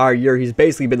this entire year. He's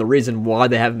basically been the reason why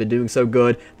they haven't been doing so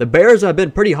good. The Bears have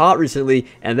been pretty hot recently,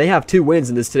 and they have 2 wins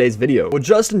in today's video. Well,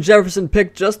 Justin Jefferson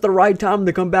picked just the right time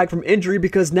to come back from injury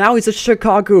because now he's a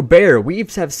Chicago Bear. We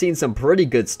have seen some pretty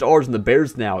good stars in the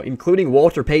Bears now, including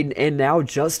Walter Payton and now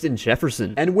Justin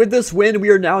Jefferson. And with this win,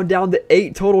 we are now down to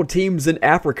 8 total teams in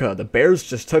Africa. The Bears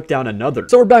just took down another.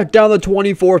 So we're back down to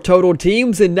 24 total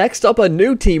teams, and next up a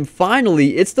new team.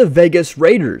 Finally, it's the Vegas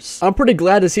Raiders. I'm pretty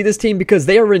glad to see this team because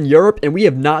they are in Europe and we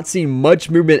have not seen much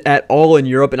movement at all in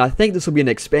Europe, and I think this will be an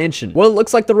expansion. Well, it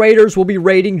looks like the Raiders will be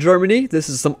raiding Germany. This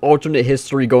is some alternate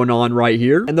history going on right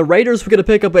here, and the Raiders were going to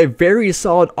pick up a very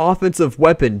solid offensive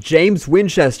weapon, James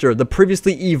Winchester, the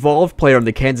previously evolved player on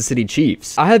the Kansas City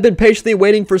Chiefs. I have been patiently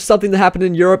waiting for something to happen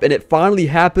in Europe, and it finally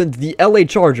happened. The LA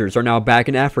Chargers are now back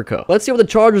in Africa. Let's see what the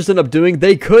Chargers end up doing.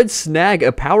 They could snag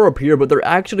a power up here, but they're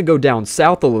actually going to go down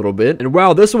south a little bit. And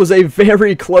wow, this was a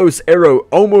very close arrow.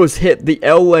 Almost hit the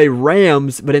LA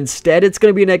Rams, but instead it's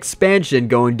going to be an expansion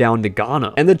going down to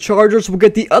Ghana. And the Chargers will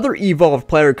get the other evolved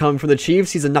player coming from the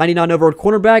Chiefs. He's a 99 overall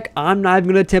cornerback. I'm not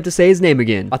even going to attempt to say his name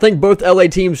again. I think both LA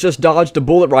teams just dodged a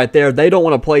bullet right there. They don't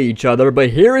want to play each other, but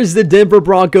here is the Denver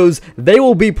Broncos. They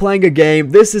will be playing a game.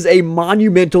 This is a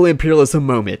monumental Imperialism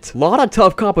moment. A lot of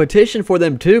tough competition for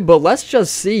them too, but let's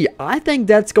just see. I think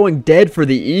that's going dead for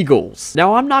the Eagles.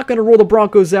 Now, I'm not going to rule the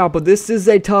Broncos out, but this is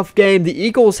a tough game. The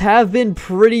Eagles have been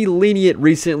pretty lenient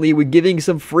recently with giving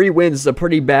some free wins to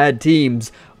pretty bad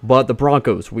teams. But the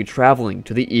Broncos will be traveling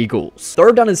to the Eagles.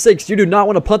 3rd down and 6. You do not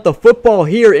want to punt the football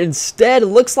here. Instead, it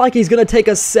looks like he's going to take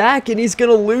a sack and he's going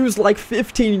to lose like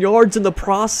 15 yards in the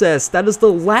process. That is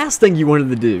the last thing you wanted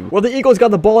to do. Well, the Eagles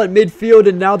got the ball at midfield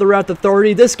and now they're at the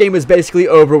 30. This game is basically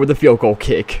over with a field goal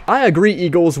kick. I agree,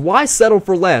 Eagles. Why settle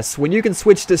for less when you can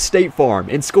switch to State Farm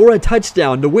and score a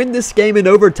touchdown to win this game in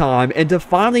overtime and to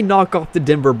finally knock off the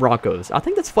Denver Broncos? I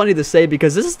think that's funny to say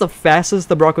because this is the fastest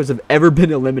the Broncos have ever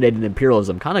been eliminated in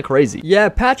Imperialism. Kind of crazy. Yeah,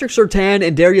 Patrick Surtain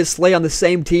and Darius Slay on the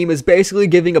same team is basically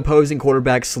giving opposing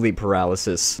quarterbacks sleep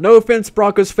paralysis. No offense,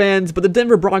 Broncos fans, but the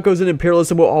Denver Broncos in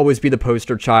Imperialism will always be the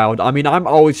poster child. I mean, I'm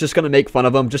always just gonna make fun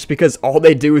of them just because all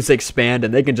they do is expand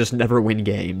and they can just never win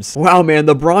games. Wow, man,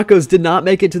 the Broncos did not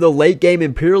make it to the late game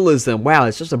Imperialism. Wow,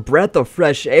 it's just a breath of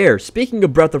fresh air. Speaking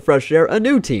of breath of fresh air, a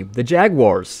new team, the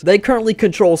Jaguars. They currently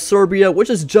control Serbia, which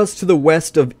is just to the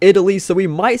west of Italy, so we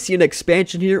might see an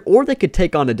expansion here, or they could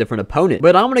take on a different opponent.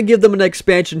 But I'm going to give them an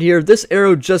expansion here. This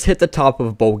arrow just hit the top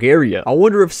of Bulgaria. I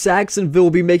wonder if Saxonville will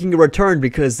be making a return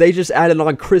because they just added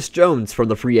on Chris Jones from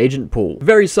the free agent pool.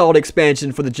 Very solid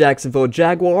expansion for the Jacksonville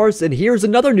Jaguars. And here's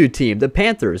another new team, the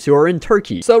Panthers, who are in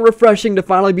Turkey. So refreshing to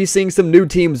finally be seeing some new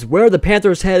teams. Where are the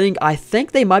Panthers heading? I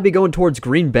think they might be going towards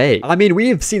Green Bay. I mean, we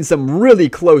have seen some really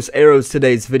close arrows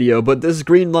today's video, but this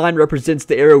green line represents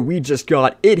the arrow we just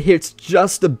got. It hits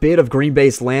just a bit of Green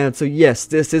Bay's land. So yes,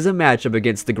 this is a matchup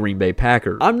against the Green Bay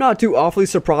Packers. I'm not too awfully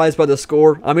surprised by the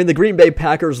score. I mean, the Green Bay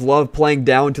Packers love playing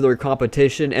down to their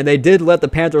competition, and they did let the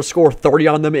Panthers score 30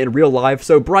 on them in real life,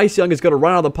 so Bryce Young is going to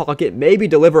run out of the pocket, maybe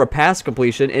deliver a pass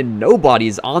completion, and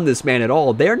nobody's on this man at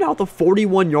all. They're now at the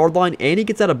 41-yard line, and he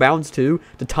gets out of bounds too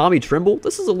to Tommy Trimble.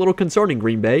 This is a little concerning,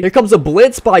 Green Bay. Here comes a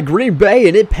blitz by Green Bay,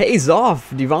 and it pays off.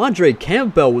 Devondre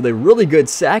Campbell with a really good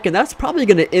sack, and that's probably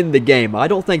going to end the game. I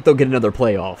don't think they'll get another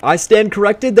playoff. I stand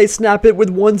corrected. They snap it with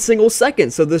 1 single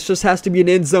second, so this just has to be an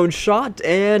end zone shot,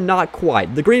 and not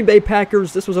quite. The Green Bay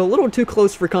Packers, this was a little too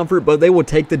close for comfort, but they will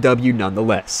take the W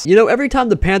nonetheless. You know, every time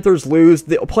the Panthers lose,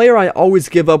 the player I always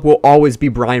give up will always be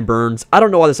Brian Burns. I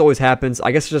don't know why this always happens.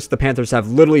 I guess it's just the Panthers have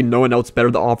literally no one else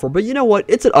better to offer, but you know what?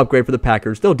 It's an upgrade for the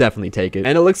Packers. They'll definitely take it.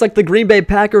 And it looks like the Green Bay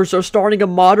Packers are starting a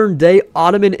modern-day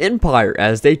Ottoman Empire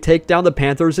as they take down the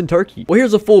Panthers in Turkey. Well,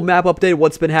 here's a full map update of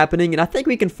what's been happening, and I think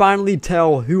we can finally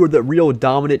tell who are the real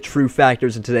dominant true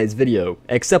factors in today's video,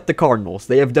 except the Cardinals.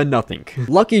 They have done nothing.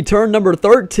 Lucky turn number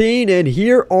 13, and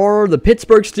here are the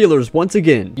Pittsburgh Steelers once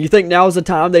again. You think now is the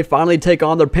time they finally take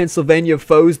on their Pennsylvania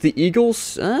foes, the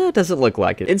Eagles? Doesn't look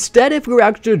like it. Instead, if we were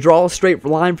actually to draw a straight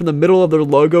line from the middle of their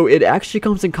logo, it actually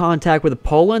comes in contact with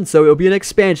Poland, so it'll be an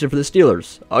expansion for the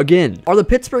Steelers. Again. Are the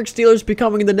Pittsburgh Steelers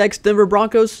becoming the next Denver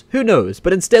Broncos? Who knows?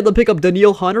 But instead, they'll pick up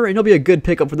Danielle Hunter, and he'll be a good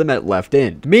pickup for them at left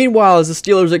end. Meanwhile, as the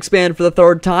Steelers expand for the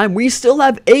 3rd time, we still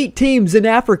have 8 teams in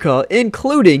Africa,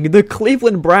 including the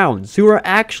Cleveland Browns, who are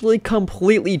actually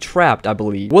completely trapped, I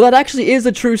believe. Well, that actually is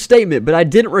a true statement, but I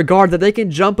didn't regard that they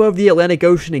can jump over the Atlantic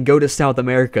Ocean and go to South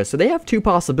America. So they have 2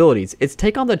 possibilities. It's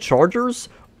take on the Chargers,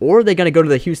 or are they going to go to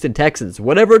the Houston Texans?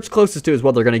 Whatever it's closest to is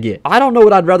what they're going to get. I don't know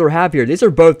what I'd rather have here. These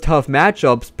are both tough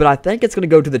matchups, but I think it's going to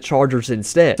go to the Chargers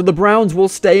instead. So the Browns will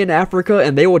stay in Africa,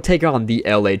 and they will take on the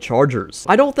LA Chargers.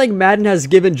 I don't think Madden has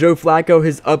given Joe Flacco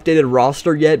his updated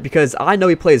roster yet, because I know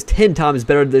he plays 10 times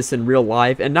better than this in real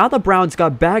life, and now the Browns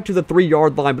got back to the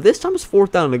 3-yard line, but this time it's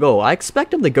 4th down to goal. I expect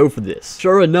them to go for this.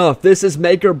 Sure enough, this is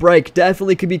make or break.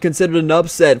 Definitely could be considered an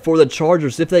upset for the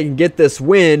Chargers if they can get this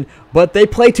win, but they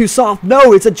play too soft.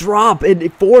 No, it's a drop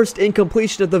and forced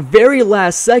incompletion at the very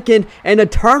last second and a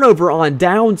turnover on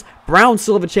downs. Browns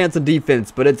still have a chance on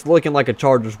defense, but it's looking like a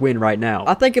Chargers win right now.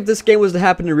 I think if this game was to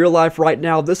happen in real life right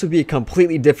now, this would be a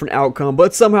completely different outcome,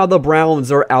 but somehow the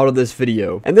Browns are out of this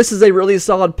video. And this is a really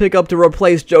solid pickup to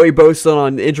replace Joey Bosa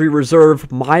on injury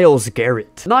reserve, Myles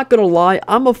Garrett. Not gonna lie,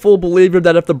 I'm a full believer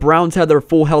that if the Browns had their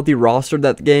full healthy roster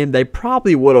that game, they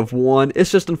probably would have won.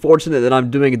 It's just unfortunate that I'm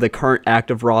doing the current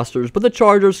active rosters, but the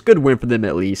Chargers, good win for them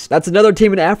at least. That's another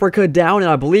team in Africa down,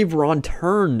 and I believe we're on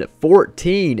turn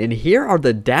 14, and here are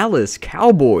the Dallas Dallas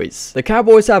Cowboys. The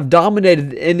Cowboys have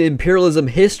dominated in imperialism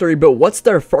history, but what's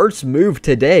their first move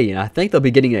today? And I think they'll be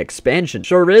getting an expansion.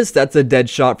 Sure is, that's a dead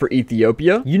shot for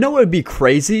Ethiopia. You know what would be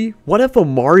crazy? What if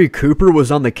Amari Cooper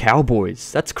was on the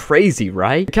Cowboys? That's crazy,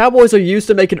 right? The Cowboys are used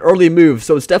to making early moves,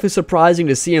 so it's definitely surprising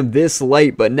to see him this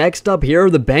late. But next up here are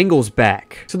the Bengals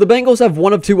back. So the Bengals have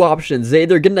one of two options. They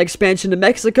either get an expansion to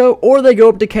Mexico or they go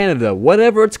up to Canada,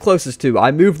 whatever it's closest to.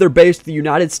 I moved their base to the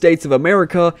United States of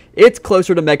America. It's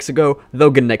closer to Mexico.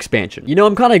 They'll get an expansion. You know,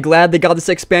 I'm kind of glad they got this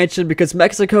expansion because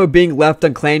Mexico being left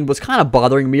unclaimed was kind of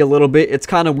bothering me a little bit. It's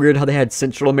kind of weird how they had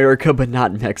Central America but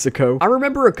not Mexico. I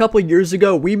remember a couple years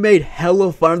ago we made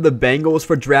hella fun of the Bengals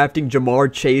for drafting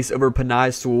Jamar Chase over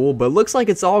Penei Sewell, but looks like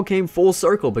it's all came full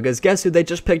circle because guess who they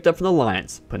just picked up from the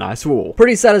Lions? Penei Sewell.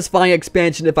 Pretty satisfying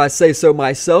expansion if I say so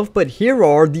myself, but here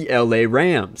are the LA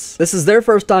Rams. This is their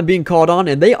first time being called on,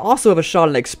 and they also have a shot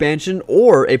at expansion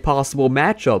or a possible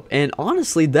matchup, and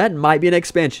honestly that might be an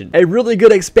expansion. A really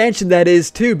good expansion that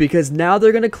is too, because now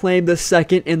they're going to claim the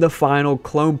second and the final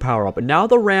clone power-up, and now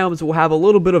the Rams will have a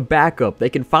little bit of backup. They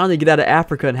can finally get out of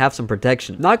Africa and have some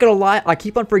protection. Not gonna lie, I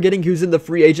keep on forgetting who's in the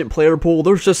free agent player pool.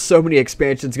 There's just so many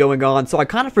expansions going on, so I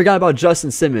kind of forgot about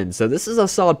Justin Simmons, so this is a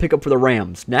solid pickup for the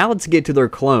Rams. Now let's get to their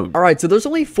clone. Alright, so there's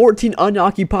only 14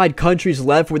 unoccupied countries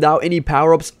left without any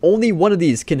power-ups. Only one of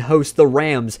these can host the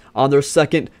Rams on their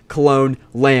second clone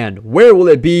land. Where will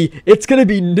it be? It's gonna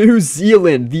be New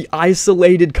Zealand, the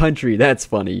isolated country. That's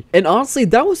funny. And honestly,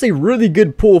 that was a really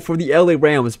good pull for the LA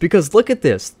Rams because look at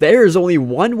this. There is only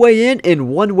one way in and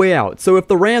one way out. So if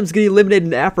the Rams get eliminated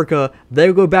in Africa,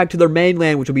 they'll go back to their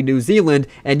mainland, which will be New Zealand,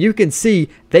 and you can see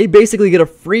they basically get a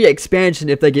free expansion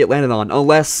if they get landed on,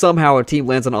 unless somehow a team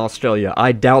lands on Australia.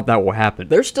 I doubt that will happen.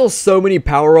 There's still so many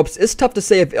power-ups. It's tough to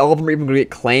say if all of them are even going to get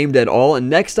claimed at all. And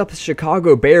next up is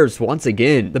Chicago Bears once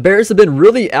again. The Bears have been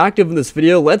really active in this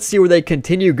video. Let's see where they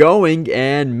continue going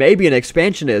and maybe an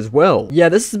expansion as well. Yeah,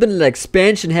 this has been an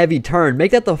expansion heavy turn.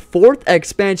 Make that the fourth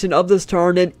expansion of this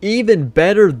turn, and even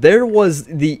better, there was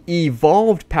the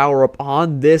evolved power-up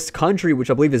on this country,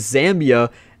 which I believe is Zambia.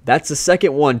 That's the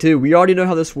second one too. We already know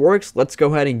how this works. Let's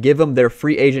go ahead and give them their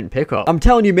free agent pickup. I'm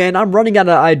telling you, man, I'm running out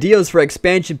of ideas for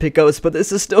expansion pickups, but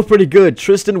this is still pretty good.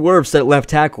 Tristan Wirfs at left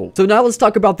tackle. So now let's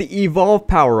talk about the evolve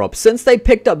power-up. Since they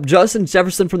picked up Justin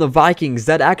Jefferson from the Vikings,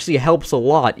 that actually helps a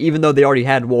lot, even though they already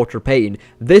had Walter Payton.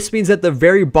 This means that the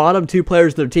very bottom two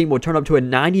players in their team will turn up to a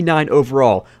 99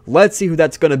 overall. Let's see who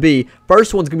that's going to be.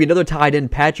 First one's going to be another tight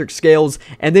end, Patrick Scales,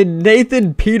 and then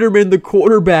Nathan Peterman, the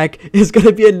quarterback, is going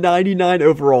to be a 99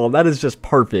 overall. That is just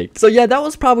perfect. So yeah, that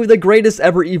was probably the greatest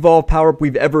ever evolve power-up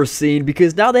we've ever seen,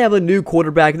 because now they have a new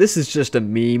quarterback. This is just a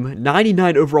meme.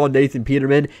 99 overall Nathan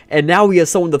Peterman, and now we have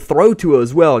someone to throw to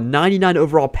as well. 99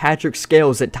 overall Patrick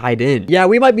Scales at tight end. Yeah,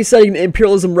 we might be setting the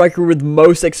imperialism record with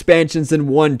most expansions in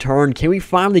one turn. Can we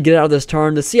finally get out of this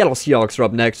turn? The Seattle Seahawks are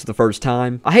up next for the first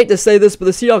time. I hate to say this, but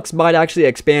the Seahawks might actually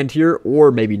expand here,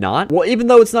 or maybe not. Well, even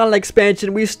though it's not an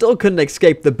expansion, we still couldn't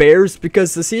escape the Bears,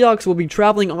 because the Seahawks will be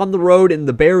traveling on the road, and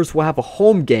the Bears will have a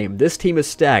home game. This team is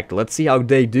stacked. Let's see how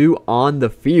they do on the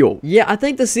field. Yeah, I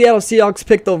think the Seattle Seahawks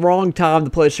picked the wrong time to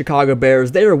play the Chicago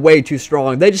Bears. They are way too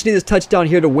strong. They just need this touchdown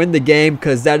here to win the game,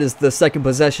 because that is the second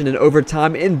possession in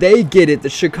overtime, and they get it.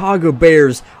 The Chicago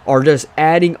Bears are just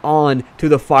adding on to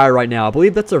the fire right now. I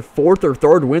believe that's their fourth or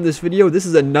third win this video. This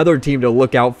is another team to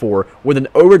look out for with an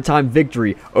overtime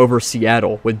victory over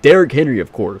Seattle with Derrick Henry,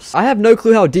 of course. I have no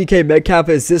clue how DK Metcalf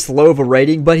is this low of a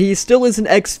rating, but he still is an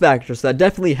X factor, so that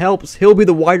definitely helps. He'll be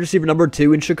the wide receiver number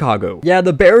 2 in Chicago. Yeah,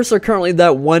 the Bears are currently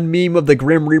that one meme of the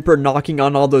Grim Reaper knocking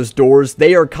on all those doors.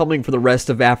 They are coming for the rest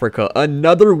of Africa.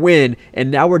 Another win,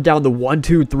 and now we're down to 1,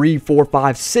 2, 3, 4,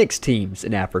 5, 6 teams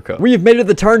in Africa. We have made it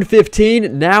to turn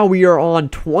 15. Now we are on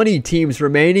 20 teams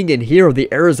remaining, and here are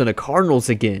the Arizona Cardinals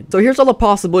again. So here's all the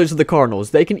possibilities of the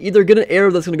Cardinals. They can either get an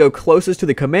arrow that's going to go closest to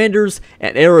the Commanders,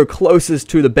 an arrow closest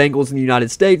to the Bengals in the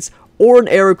United States, or an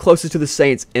arrow closest to the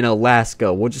Saints in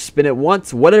Alaska. We'll just spin it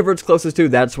once. Whatever it's closest to,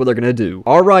 that's what they're going to do.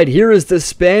 Alright, here is the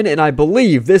spin, and I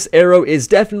believe this arrow is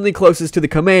definitely closest to the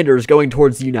Commanders going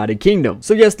towards the United Kingdom.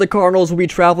 So yes, the Cardinals will be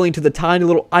traveling to the tiny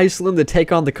little Iceland to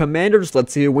take on the Commanders.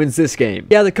 Let's see who wins this game.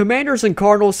 Yeah, the Commanders and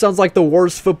Cardinals sounds like the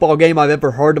worst football game I've ever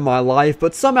heard in my life,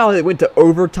 but somehow it went to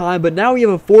overtime. But now we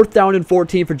have a 4th down and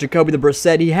 14 for Jacoby the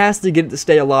Brissett. He has to get it to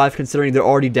stay alive considering they're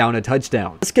already down a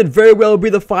touchdown. This could very well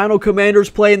be the final Commanders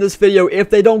play in this video. video if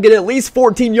they don't get at least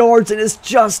 14 yards and it's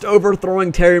just overthrowing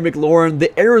Terry McLaurin.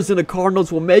 The Arizona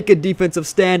Cardinals will make a defensive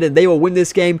stand and they will win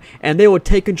this game and they will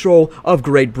take control of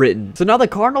Great Britain. So now the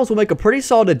Cardinals will make a pretty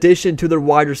solid addition to their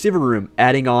wide receiver room,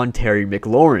 adding on Terry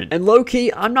McLaurin. And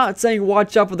low-key, I'm not saying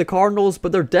watch out for the Cardinals,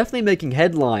 but they're definitely making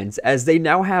headlines as they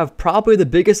now have probably the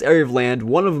biggest area of land,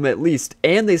 one of them at least,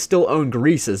 and they still own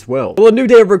Greece as well. Well, a new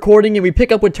day of recording and we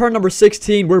pick up with turn number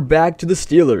 16. We're back to the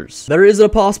Steelers. There is a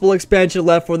possible expansion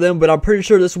left for them, but I'm pretty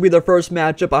sure this will be their first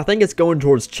matchup. I think it's going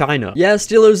towards China. Yeah,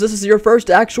 Steelers, this is your first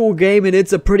actual game and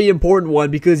it's a pretty important one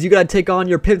because you gotta take on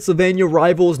your Pennsylvania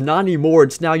rivals. Not anymore,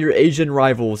 it's now your Asian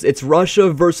rivals. It's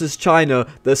Russia versus China,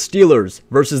 the Steelers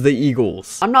versus the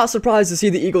Eagles. I'm not surprised to see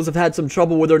the Eagles have had some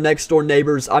trouble with their next door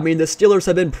neighbors. I mean, the Steelers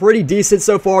have been pretty decent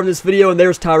so far in this video, and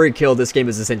there's Tyreek Hill. This game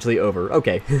is essentially over.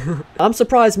 Okay. I'm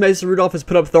surprised Mason Rudolph has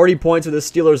put up 30 points with the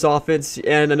Steelers offense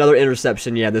and another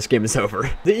interception. Yeah, this game is over.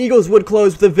 The Eagles would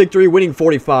close with a victory, winning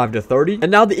 45-30.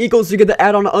 And now the Eagles, you get to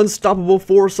add on an unstoppable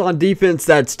force on defense.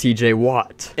 That's TJ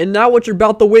Watt. And now what you're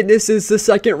about to witness is the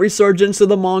second resurgence of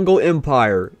the Mongol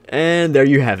Empire. And there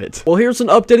you have it. Well, here's an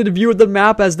updated view of the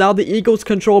map as now the Eagles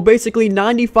control basically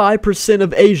 95%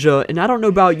 of Asia. And I don't know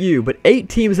about you, but 8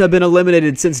 teams have been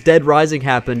eliminated since Dead Rising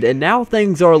happened. And now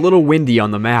things are a little windy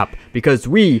on the map because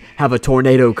we have a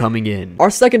tornado coming in. Our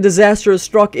second disaster has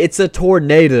struck. It's a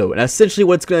tornado. And essentially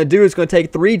what it's going to do is going to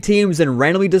take 3 teams and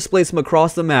randomly displace them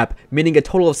across the map, meaning a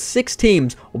total of 6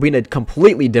 teams will be in a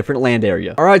completely different land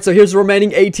area. Alright, so here's the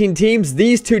remaining 18 teams.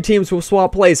 These 2 teams will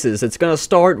swap places. It's going to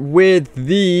start with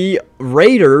the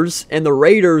Raiders, and the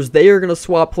Raiders, they are going to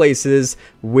swap places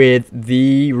with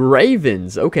the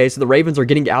Ravens. Okay, so the Ravens are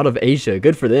getting out of Asia.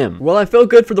 Good for them. Well, I feel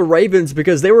good for the Ravens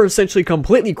because they were essentially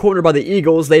completely cornered by the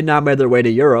Eagles. They now made their way to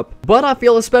Europe. But I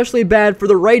feel especially bad for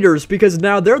the Raiders because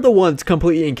now they're the ones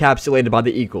completely encapsulated by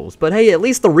the Eagles. But hey, at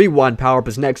least the Rewind Powerup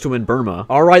is next to them in Burma.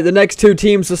 Alright, the next 2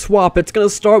 teams to swap. It's going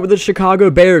to start with the Chicago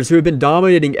Bears, who have been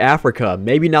dominating Africa.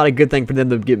 Maybe not a good thing for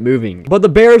them to get moving. But the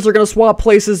Bears are going to swap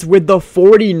places with the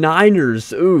 49ers.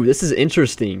 Ooh, this is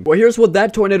interesting. Well, here's what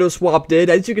that tornado swap did.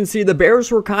 As you can see, the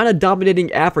Bears were kind of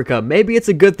dominating Africa. Maybe it's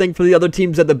a good thing for the other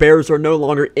teams that the Bears are no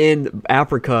longer in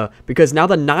Africa because now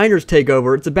the Niners take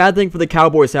over. It's a bad thing for the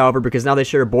Cowboys, however, because now they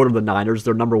share a border with the Niners,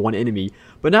 their #1 enemy.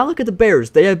 But now look at the Bears.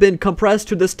 They have been compressed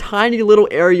to this tiny little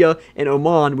area in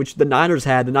Oman, which the Niners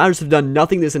had. The Niners have done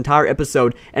nothing this entire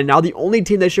episode, and now the only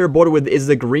team they share a border with is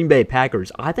the Green Bay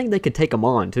Packers. I think they could take them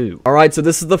on, too. Alright, so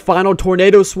this is the final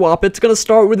tornado swap. It's going to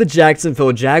start with the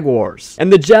Jacksonville Jaguars.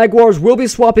 And the Jaguars will be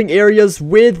swapping areas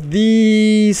with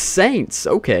the Saints.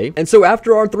 Okay. And so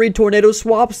after our 3 tornado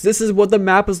swaps, this is what the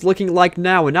map is looking like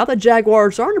now. And now the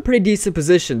Jaguars are in a pretty decent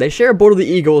position. They share a border with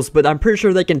the Eagles, but I'm pretty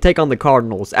sure they can take on the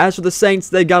Cardinals. As for the Saints,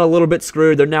 they got a little bit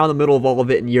screwed. They're now in the middle of all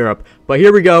of it in Europe. But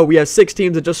here we go. We have 6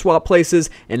 teams that just swap places,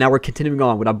 and now we're continuing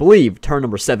on with, I believe, turn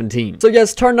number 17. So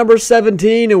yes, turn number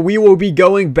 17, and we will be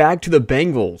going back to the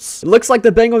Bengals. It looks like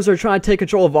the Bengals are trying to take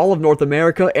control of all of North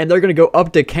America, and they're going to go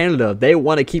up to Canada. They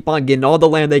want to keep on getting all the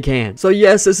land they can. So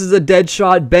yes, this is a dead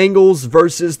shot. Bengals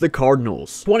versus the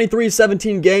Cardinals.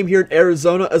 23-17 game here in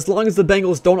Arizona. As long as the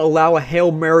Bengals don't allow a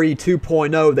Hail Mary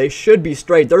 2.0, they should be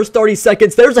straight. There's 30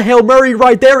 seconds. There's a Hail Mary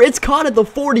right there. It's caught at the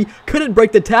 40. Couldn't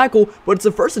break the tackle, but it's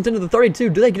the first and 10 to the 32.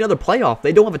 Do they get another playoff?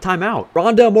 They don't have a timeout.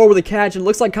 Rondale Moore with a catch, and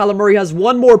looks like Kyler Murray has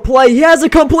one more play. He has a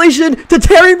completion to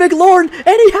Terry McLaurin, and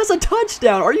he has a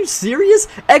touchdown. Are you serious?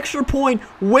 Extra point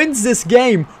wins this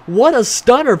game. What a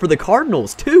stunner for the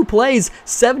Cardinals. 2 plays,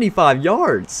 75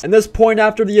 yards. And this point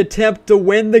after the attempt to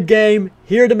win the game,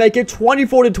 here to make it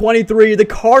 24-23, the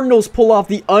Cardinals pull off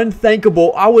the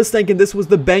unthinkable. I was thinking this was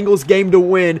the Bengals game to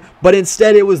win, but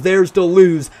instead it was theirs to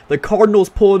lose. The Cardinals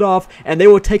pull it off, and they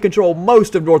will take control of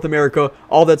most of North America.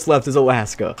 All that's left is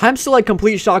Alaska. I'm still like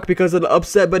complete shock because of the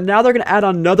upset, but now they're going to add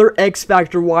another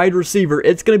X-Factor wide receiver.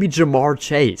 It's going to be Jamar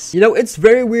Chase. You know, it's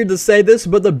very weird to say this,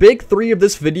 but the big 3 of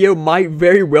this video might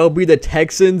very well be the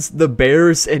Texans, the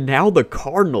Bears, and now the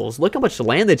Cardinals. Look how much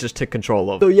land they just took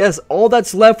control of. So yes, all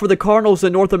that's left for the Cardinals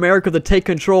in North America to take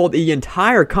control of the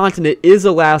entire continent is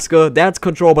Alaska. That's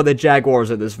controlled by the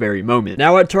Jaguars at this very moment.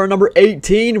 Now at turn number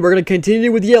 18, we're going to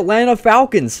continue with the Atlanta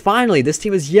Falcons. Finally, this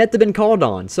team has yet to been called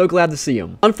on. So glad to see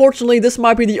them. Unfortunately, this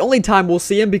might be the only time we'll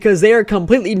see them because they are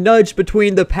completely nudged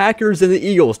between the Packers and the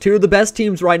Eagles. 2 of the best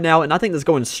teams right now, and I think that's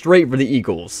going straight for the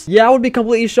Eagles. Yeah, I would be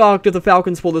completely shocked if the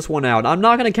Falcons pull this one out. I'm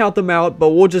not going to count them out, but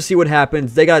we'll just see what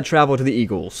happens. They got to travel to the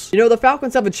Eagles. You know, the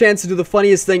Falcons have a chance to do the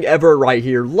funniest thing ever right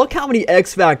here. Look how many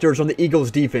X factors on the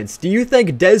Eagles defense. Do you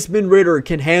think Desmond Ridder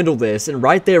can handle this? And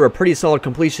right there, a pretty solid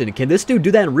completion. Can this dude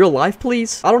do that in real life,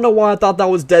 please? I don't know why I thought that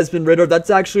was Desmond Ridder. That's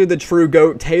actually the true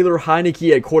GOAT, Taylor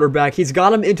Heineke at quarterback. He's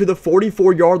got him into the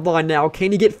 44-yard line now.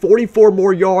 Can he get 44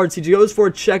 more yards? He goes for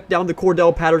a check down to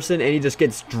Cordell Patterson, and he just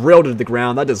gets drilled into the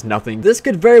ground. That does nothing. This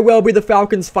could very well be the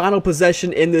Falcons' final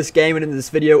possession in this game and in this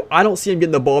video. I don't see him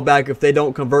getting the ball back if they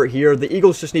don't convert here. The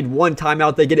Eagles just need one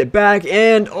timeout. They get it back,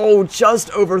 and oh,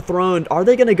 just overthrown. Are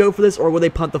they going to go for this, or will they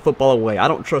punt the football away? I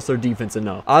don't trust their defense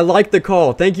enough. I like the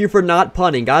call. Thank you for not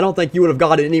punting. I don't think you would have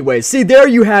got it anyway. See, there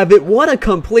you have it. What a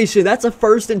completion. That's a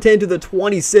 1st and 10 to the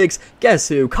 26. Guess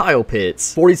who? Kyle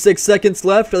Pitts. 46 seconds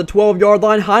left at the 12-yard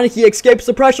line. Heineke escapes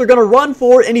the pressure, going to run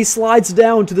for it, and he slides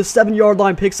down to the 7-yard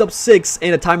line, picks up 6,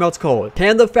 and a timeout's called.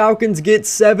 Can the Falcons get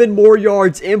 7 more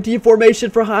yards? Empty formation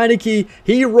for Heineke.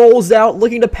 He rolls out,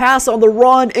 looking to pass on the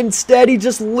run. Instead, he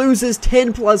just loses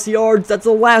 10+ yards. That's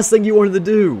the last thing you wanted to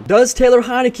do. Does Taylor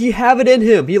Heineke have it in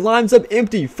him? He lines up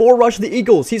empty. 4 rush the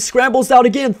Eagles. He scrambles out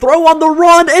again. Throw on the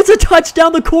run. It's a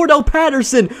touchdown to Cordell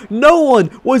Patterson. No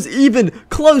one was even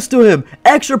close to him.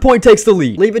 Extra point takes the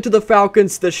lead. Leave it to the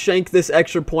Falcons to shank this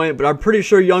extra point, but I'm pretty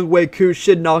sure Younghoe Koo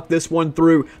should knock this one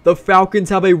through. The Falcons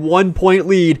have a 1-point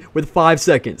lead with 5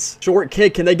 seconds. Short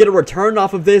kick. Can they get a return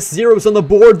off of this? Zeros on the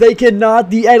board. They cannot.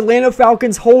 The Atlanta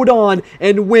Falcons hold on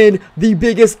and win the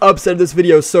biggest upset of this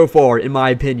video so far, in my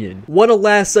opinion. What a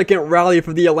last-second rally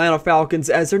for the Atlanta Falcons,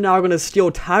 as they're now going to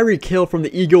steal Tyreek Hill from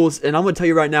the Eagles. And I'm going to tell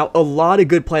you right now, a lot of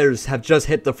good players have just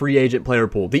hit the free agent player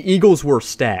pool. The Eagles were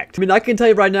stacked. I mean, I can tell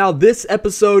you right now, this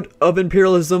episode of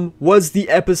Imperialism was the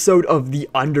episode of the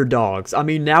underdogs. I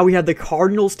mean, now we have the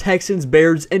Cardinals, Texans,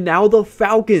 Bears, and now the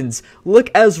Falcons. Look,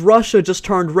 as Russia just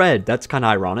turned red. That's kind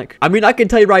of ironic. I mean, I can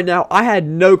tell you right now, I had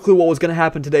no clue what was going to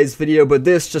happen in today's video, but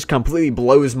this just completely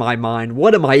blows my mind.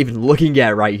 What am I even looking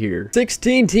at right here?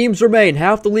 16 teams remain,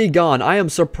 half the league gone. I am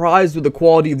surprised with the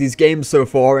quality of these games so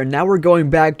far, and now we're going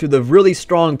back to the really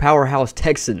strong powerhouse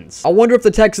Texans. I wonder if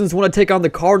the Texans want to take on the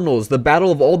Cardinals, the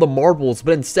battle of all the marbles,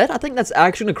 but instead I think that's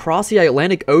actually going to cross the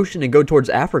Atlantic Ocean and go towards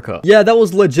Africa. Yeah, that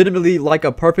was legitimately like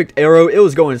a perfect arrow. It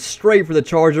was going straight for the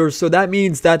Chargers, so that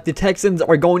means that the Texans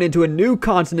are going into a new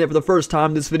continent for the first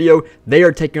time in this video. They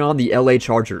are taking on the LA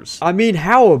Chargers. I mean,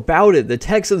 how about it? The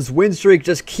Texans win streak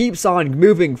just keeps on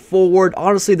moving forward.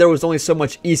 Honestly, there was only so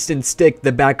much Easton Stick,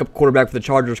 the backup quarterback for the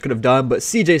Chargers, could have done, but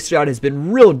CJ Stroud has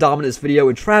been real dominant in this video,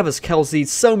 and Travis Kelce,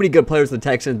 so many good players in the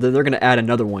Texans that they're going to add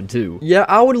another one too. Yeah,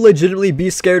 I would legitimately be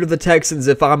scared of the Texans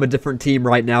if I'm a different team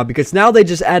right now, because now they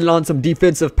just added on some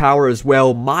defensive power as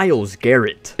well. Myles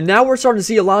Garrett. And now we're starting to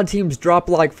see a lot of teams drop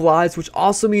like flies, which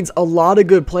also means a lot of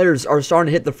good players are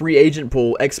starting to hit the free agent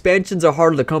pool. Expansions are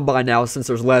harder to come by now since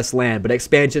there's less land, but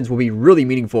expansions will be really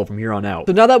meaningful from here on out.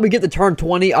 So now that we get to turn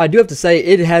 20, I do have to say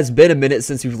it has been a minute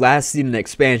since we've last seen an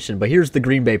expansion, but here's the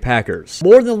Green Bay Packers.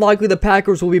 More than likely the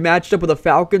Packers will be matched up with the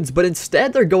Falcons, but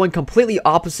instead they're going completely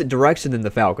opposite direction than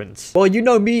the Falcons. Well, you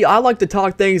know me, I like to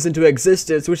talk things into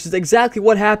existence, which is exactly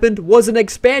what happened, was an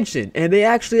expansion, and they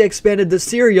actually expanded the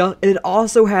Syria, and it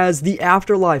also has the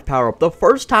Afterlife power-up. The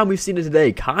first time we've seen it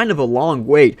today, kind of a long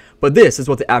wait, but this is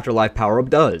what the Afterlife power-up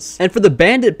does. And for the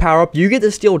Bandit power-up, you get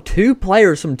to steal 2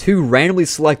 players from 2 randomly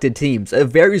selected teams, a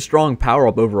very strong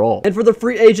power-up overall. And for the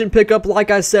free agent pickup,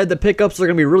 like I said, the pickups are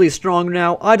going to be really strong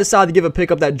now. I decided to give a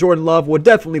pickup that Jordan Love would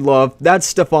definitely love.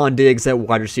 That's Stephon Diggs at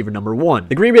wide receiver number 1.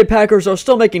 The Green Bay Packers are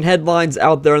still making headlines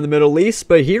out there in the Middle East,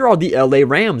 but here are the LA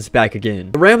Rams back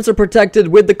again. The Rams are protected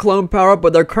with the clone power-up,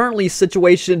 but they're currently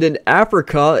situationed in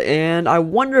Africa, and I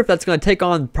wonder if that's going to take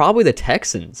on probably the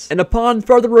Texans. And upon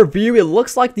further review, it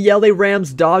looks like the LA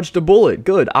Rams dodged a bullet.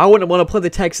 Good. I wouldn't want to play the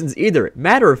Texans either.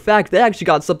 Matter of fact, they actually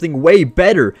got something way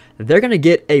better. They're going to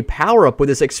get a power-up with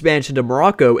this expansion to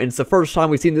Morocco, and it's the first time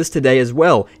we've seen this today as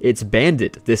well. It's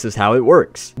Bandit. This is how it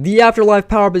works. The Afterlife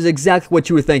power-up is exactly what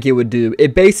you would think it would do.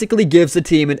 It basically gives the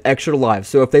team an extra life,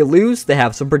 so if they lose, they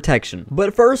have some protection.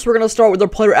 But first, we're going to start with our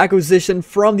player acquisition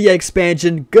from the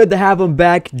expansion. Good to have him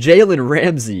back, Jalen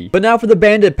Ramsey. But now for the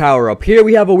Bandit power-up. Here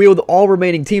we have a wheel with all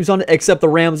remaining teams on it except the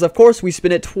Rams. Of course, we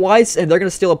spin it twice, and they're going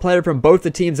to steal a player from both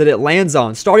the teams that it lands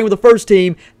on. Starting with the first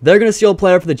team, they're going to steal a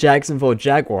player for the Jacksonville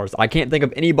Jaguars. I can't think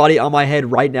of anybody on my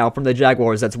head right now from the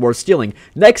Jaguars that's worth stealing.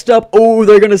 Next up, oh,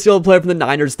 they're going to steal a player from the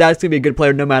Niners. That's going to be a good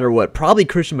player no matter what. Probably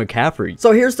Christian McCaffrey.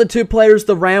 So here's the 2 players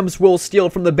the Rams will steal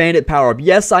from the Bandit power-up.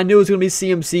 Yes, I knew it was going to be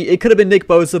CMC. It could have been Nick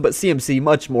Bosa, but CMC,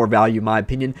 much more value in my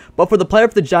opinion. But for the player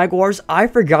for the Jaguars, I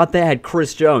forgot they had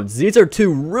Chris Jones. These are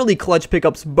 2 really clutch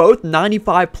pickups, both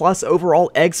 95+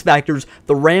 overall X factors.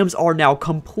 The Rams are now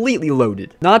completely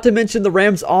loaded. Not to mention the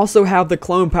Rams also have the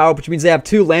clone power, which means they have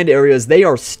 2 land areas. They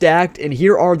are stacked, and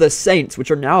here are the Saints, which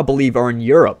are now, I believe, are in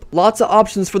Europe. Lots of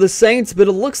options for the Saints, but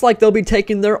it looks like they'll be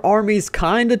taking their armies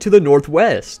kinda to the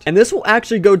northwest. And this will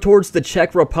actually go towards the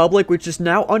Czech Republic, which is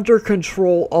now under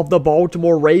control of the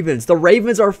Baltimore Ravens. The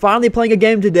Ravens are finally playing a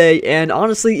game today, and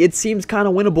honestly, it seems kind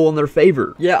of winnable in their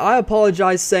favor. Yeah, I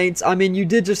apologize, Saints. I mean, you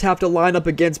did just have to line up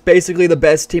against basically the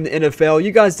best team in the NFL.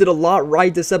 You guys did a lot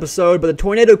right this episode, but the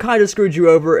tornado kind of screwed you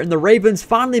over, and the Ravens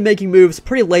finally making moves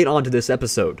pretty late onto this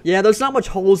episode. Yeah, there's not much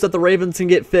holes that the Ravens can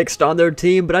get fixed on their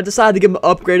team, but I decided to give them an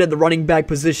upgrade at the running back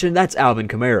position. That's Alvin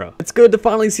Kamara. It's good to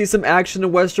finally see some action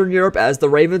in Western Europe as the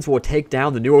Ravens will take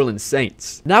down the New Orleans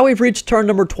Saints. Now we've reached turn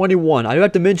number 21. I do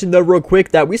have to mention though real quick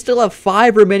that we still have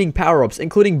 5 remaining power-ups,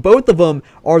 including both of them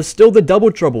are still the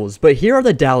double troubles, but here are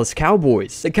the Dallas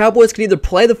Cowboys. The Cowboys can either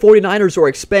play the 49ers or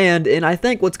expand, and I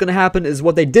think what's going to happen is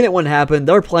what they didn't want to happen.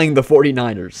 They're playing the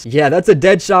 49ers. Yeah, that's a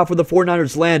dead shot for the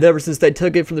 49ers land ever since they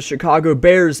took it from the Chicago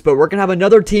Bears, but we're going to have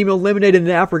another team eliminated in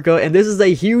Africa, and this is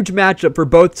a huge matchup for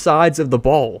both sides of the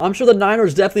ball. I'm sure the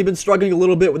Niners definitely been struggling a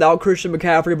little bit without Christian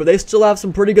McCaffrey, but they still have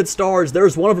some pretty good stars.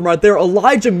 There's one of them right there,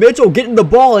 Elijah Mitchell getting the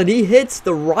ball, and he hits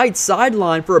the right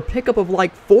sideline for a pickup of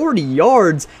like 40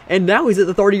 yards, and now he's at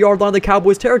the 30-yard line of the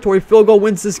Cowboys territory. Field goal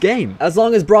wins this game. As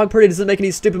long as Brock Purdy doesn't make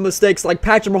any stupid mistakes like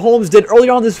Patrick Mahomes did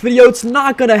earlier on in this video, it's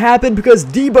not going to happen because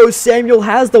Deebo Samuel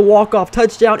has the walk-off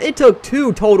touchdown. It took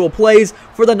 2 total plays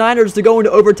for the Niners to go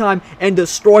into overtime and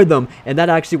destroy them, and that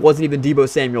actually wasn't even Deebo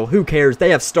Samuel. Who cares? They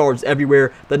have stars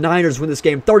everywhere. The Niners win this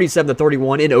game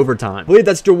 37-31 in overtime. I believe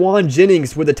that's Jawan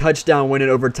Jennings with a touchdown win in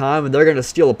overtime, and they're going to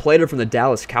steal a plater from the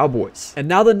Dallas Cowboys. And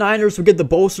now the Niners will get to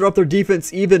bolster up their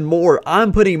defense even more.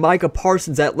 I'm putting Micah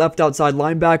Parsons at left outside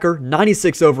linebacker,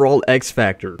 96 overall X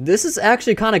Factor. This is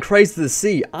actually kind of crazy to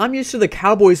see. I'm used to the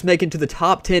Cowboys making to the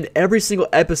top 10 every single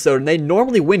episode, and they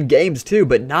normally win games too,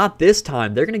 but not this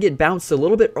time. They're going to get bounced a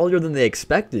little bit earlier than they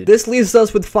expected. This leaves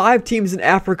us with 5 teams in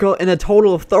Africa and a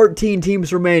total of 13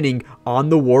 teams remaining on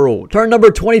the world. Turn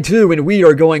number 22, and we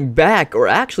are going back, or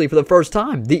actually for the first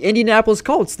time, the Indianapolis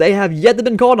Colts. They have yet to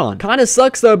been called on. Kind of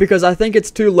sucks though because I think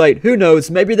it's too late. Who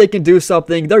knows? Maybe they can do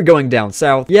something. They're going down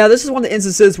south. Yeah, this is one of the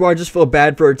instances where I just feel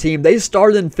bad for a team. They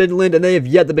started in Finland and they have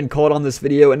yet to been called on this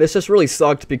video, and it's just really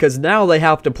sucked because now they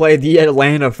have to play the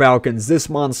Atlanta Falcons, this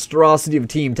monstrosity of a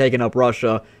team taking up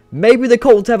Russia. Maybe the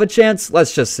Colts have a chance.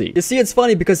 Let's just see. You see, it's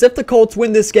funny because if the Colts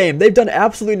win this game, they've done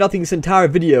absolutely nothing this entire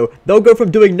video. They'll go from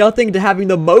doing nothing to having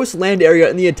the most land area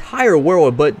in the entire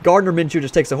world, but Gardner Minshew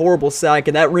just takes a horrible sack,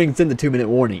 and that rings in the 2-minute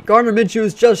warning. Gardner Minshew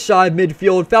is just shy of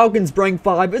midfield. Falcons bring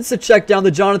 5. It's a check down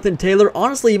to Jonathan Taylor.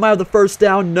 Honestly, he might have the first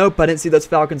down. Nope, I didn't see those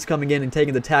Falcons coming in and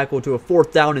taking the tackle to a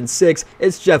 4th down and 6.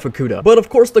 It's Jeff Okudah. But of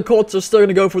course, the Colts are still going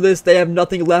to go for this. They have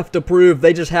nothing left to prove.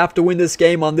 They just have to win this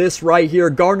game on this right here.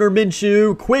 Gardner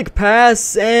Minshew, quick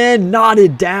pass, and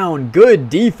knotted down.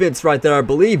 Good defense right there. I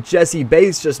believe Jesse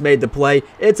Bates just made the play.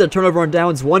 It's a turnover on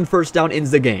downs. 1 first down ends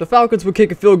the game. The Falcons would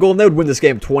kick a field goal and they would win this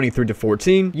game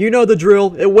 23-14. You know the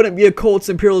drill. It wouldn't be a Colts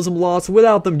Imperialism loss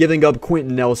without them giving up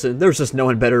Quentin Nelson. There's just no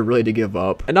one better really to give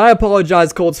up. And I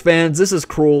apologize, Colts fans. This is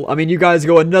cruel. I mean, you guys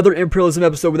go another Imperialism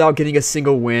episode without getting a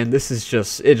single win. This is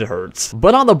just, it hurts.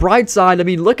 But on the bright side, I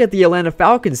mean, look at the Atlanta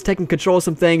Falcons taking control of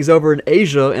some things over in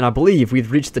Asia, and I believe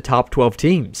we've reached the top 12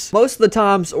 teams. Most of the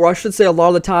times, or I should say a lot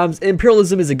of the times,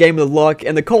 Imperialism is a game of luck,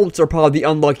 and the Colts are probably the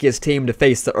unluckiest team to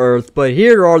face the earth, but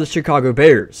here are the Chicago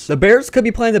Bears. The Bears could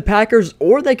be playing the Packers,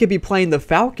 or they could be playing the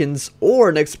Falcons, or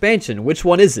an expansion. Which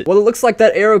one is it? Well, it looks like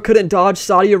that arrow couldn't dodge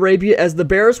Saudi Arabia, as the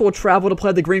Bears will travel to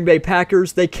play the Green Bay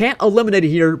Packers. They can't eliminate it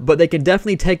here, but they can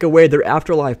definitely take away their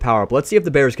afterlife power-up. Let's see if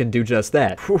the Bears can do just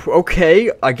that. Whew,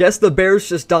 okay, I guess the Bears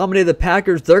just dominated the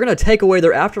Packers. They're going to take away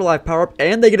their afterlife power-up,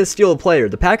 and they get to steal a player.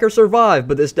 The Packers survive,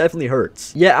 but this definitely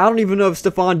hurts. Yeah, I don't even know if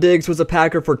Stephon Diggs was a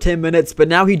Packer for 10 minutes, but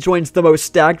now he joins the most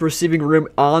stacked receiving room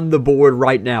on the board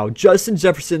right now. Justin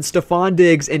Jefferson, Stephon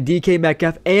Diggs, and DK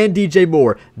Metcalf, and DJ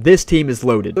Moore. This team is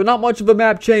loaded. So not much of a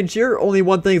map change here. Only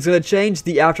one thing is going to change.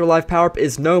 The afterlife power-up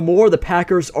is no more. The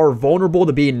Packers are vulnerable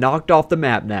to being knocked off the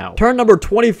map now. Turn number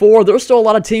 24. There's still a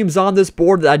lot of teams on this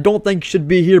board that I don't think should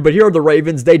be here, but here are the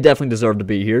Ravens. They definitely deserve to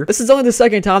be here. This is only the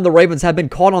second time the Ravens have been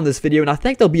caught on this video, and I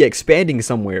think they'll be expanding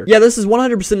somewhere. Yeah, this is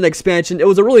 100% an expansion. It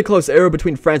was a really close arrow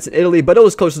between France and Italy, but it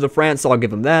was closer to France, so I'll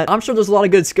give them that. I'm sure there's a lot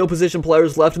of good skill position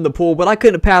players left in the pool, but I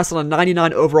couldn't pass on a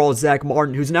 99 overall Zach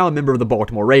Martin, who's now a member of the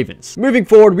Baltimore Ravens. Moving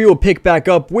forward, we will pick back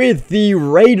up with the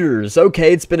Raiders.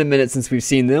 Okay, it's been a minute since we've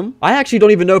seen them. I actually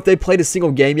don't even know if they played a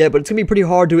single game yet, but it's gonna be pretty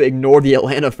hard to ignore the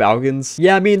Atlanta Falcons.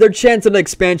 Yeah, I mean, their chance at an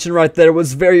expansion right there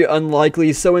was very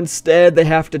unlikely, so instead they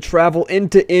have to travel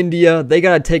into India. They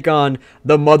gotta take on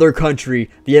the mother country,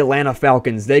 the Atlanta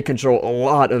Falcons. They control a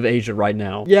lot of Asia right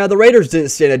now. Yeah, the Raiders didn't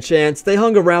stand a chance. They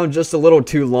hung around just a little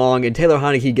too long, and Taylor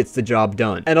Heineke gets the job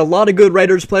done. And a lot of good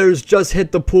Raiders players just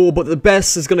hit the pool, but the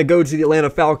best is going to go to the Atlanta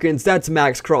Falcons. That's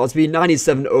Max Crosby,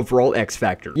 97 overall X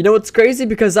Factor. You know, it's crazy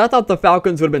because I thought the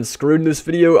Falcons would have been screwed in this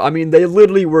video. I mean, they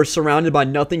literally were surrounded by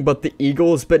nothing but the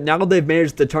Eagles, but now they've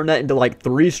managed to turn that into like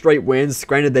 3 straight wins.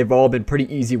 Granted, they've all been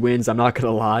pretty easy wins, I'm not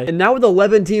gonna lie. And now with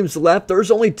 11 teams left,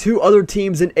 there's only 2 other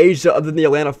teams in Asia other than the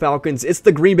Atlanta Falcons. It's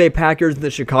the Green Bay Packers and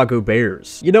the Chicago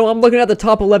Bears. You know, I'm looking at the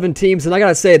top 11 teams, and I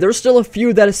gotta say, there's still a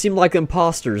few that seem like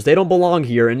imposters. They don't belong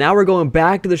here, and now we're going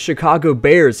back to the Chicago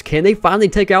Bears. Can they finally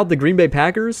take out the Green Bay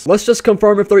Packers? Let's just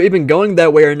confirm if they're even going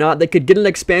that way or not. They could get an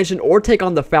expansion or take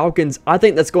on the Falcons. I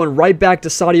think that's going right back to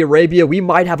Saudi Arabia. We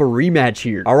might have a rematch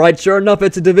here. Alright, sure enough,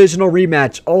 it's a divisional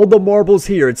rematch. All the marbles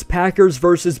here. It's Packers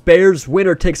versus Bears.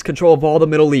 Winner takes control of all the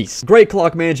Middle East. Great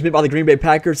clock management by the Green Bay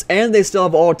Packers, and they still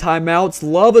have all timeouts.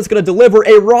 Love is going to deliver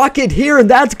a rocket here, and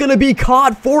that's going to be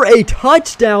caught for a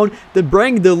touchdown to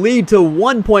bring the lead to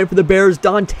 1 point for the Bears.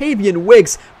 Dontavian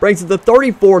Wicks brings it to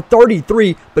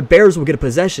 34-33, but Bears will get a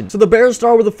possession. So the Bears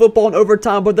start with the football in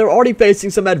overtime, but they're already facing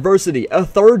some adversity. A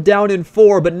 3rd down and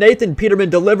 4, but Nathan Peterman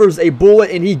delivers a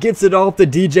bullet, and he gets it off to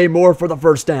DJ Moore for the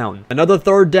first down. Another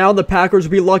 3rd down. The Packers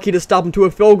will be lucky to stop him to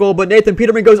a field goal, but Nathan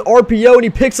Peterman goes RPO, and he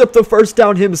picks up the first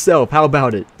down himself. How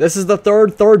about it? This is the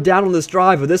third down on this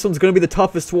drive, but this one's going to be the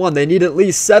toughest one. They need at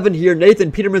least 7 here.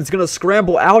 Nathan Peterman's going to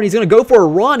scramble out. He's going to go for a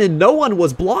run, and no one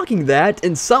was blocking that,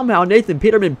 and somehow Nathan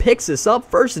Peterman picks this up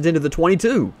first and into the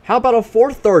 22. How about a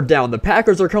 4th 3rd down? The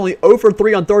Packers are currently 0 for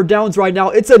 3 on 3rd downs right now.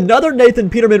 It's another Nathan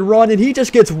Peterman run, and he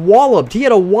just gets walloped. He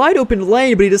had a wide open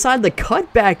lane, but he decided to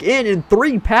cut back in, and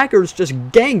 3 Packers just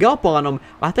gang up on him.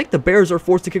 I think the Bears are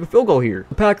forced to kick a field goal here.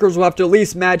 The Packers will have to at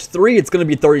least match 3. It's going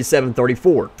to be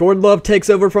 37-34. Jordan Love takes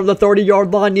over from the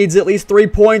 30-yard line, needs at least 3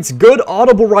 points. Good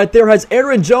audible right there, has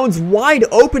Aaron Jones wide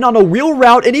open on a wheel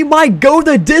route, and he might go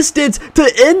the distance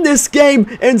to end this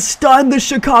game and stun the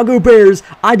Chicago Bears.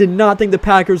 I did not think the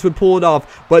Packers would pull it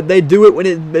off, but they do it when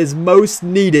it is most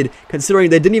needed, considering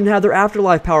they didn't even have their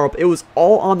afterlife power-up. It was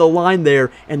all on the line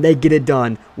there, and they get it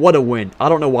done. What a win. I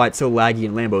don't know why it's so laggy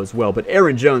in Lambeau as well, but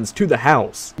Aaron Jones to the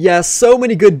house. Yeah, so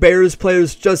many good Bears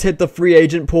players just hit the free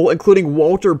agent pool, including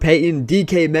Walter Payton,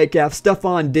 DK Metcalf,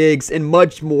 Stephon Diggs, and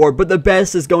much more, but the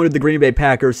best is going to the Green Bay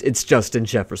Packers. It's Justin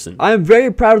Jefferson. I am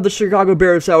very proud of the Chicago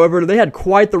Bears, however. They had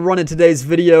quite the run in today's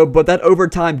video, but that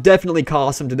overtime definitely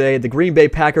cost them today. The Green Bay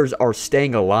Packers are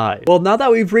staying alive. Well, now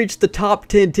that we've reached the top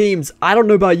 10 teams, I don't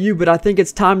know about you, but I think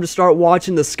it's time to start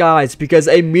watching the skies because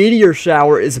a meteor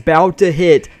shower is about to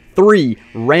hit 3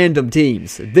 random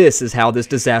teams. This is how this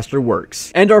disaster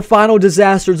works. And our final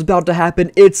disaster is about to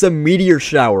happen. It's a meteor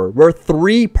shower where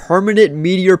 3 permanent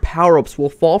meteor power-ups will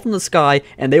fall from the sky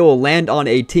and they will land on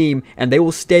a team and they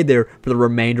will stay there for the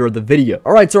remainder of the video.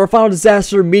 Alright, so our final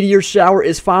disaster meteor shower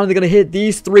is finally going to hit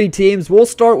these 3 teams. We'll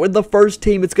start with the first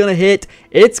team it's going to hit.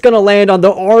 It's going to land on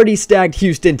the already stacked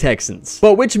Houston Texans.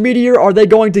 But which meteor are they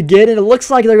going to get? And it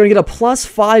looks like they're going to get a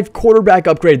 +5 quarterback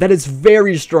upgrade. That is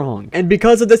very strong. And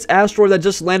because of this asteroid that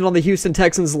just landed on the Houston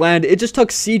Texans land, it just took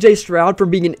CJ Stroud from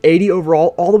being an 80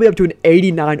 overall all the way up to an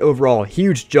 89 overall.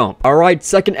 Huge jump. Alright,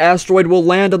 second asteroid will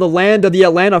land on the land of the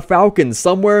Atlanta Falcons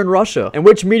somewhere in Russia. And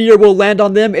which meteor will land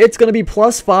on them? It's going to be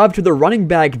 +5 to the running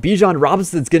back. Bijan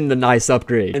Robinson's getting a nice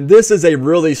upgrade. And this is a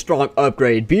really strong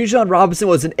upgrade. Bijan Robinson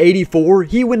was an 84.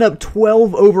 He went up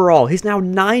 12 overall. He's now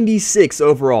 96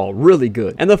 overall. Really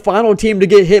good. And the final team to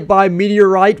get hit by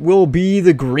meteorite will be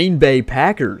the Green Bay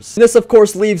Packers. And this, of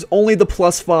course, leaves only the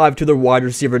 +5 to their wide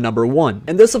receiver number 1.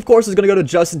 And this, of course, is going to go to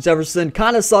Justin Jefferson.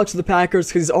 Kind of sucks for the Packers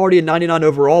because he's already a 99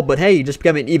 overall, but hey, he just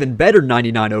became an even better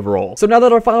 99 overall. So now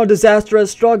that our final disaster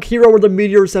has struck, here are where the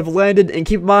meteors have landed, and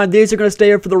keep in mind, these are going to stay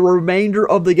here for the remainder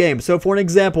of the game. So for an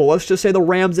example, let's just say the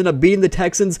Rams end up beating the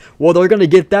Texans. Well, they're going to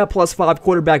get that +5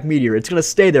 quarterback meteor. It's going to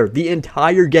stay there the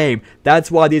entire game.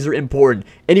 That's why these are important.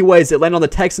 Anyways, it landed on the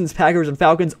Texans, Packers, and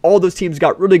Falcons. All those teams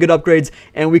got really good upgrades,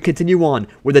 and we continue on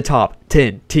with the top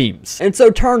 10 teams. And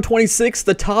so turn 26,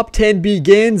 the top 10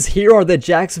 begins. Here are the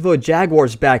Jacksonville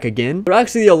Jaguars back again. They're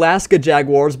actually the Alaska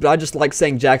Jaguars, but I just like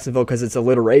saying Jacksonville because it's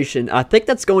alliteration. I think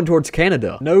that's going towards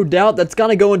Canada. No doubt that's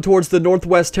kind of going towards the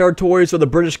Northwest Territories or the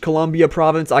British Columbia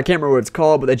province. I can't remember what it's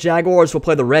called, but the Jaguars will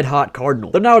play the Red Hot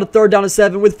Cardinal. They're now at a 3rd down and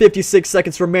 7 with 56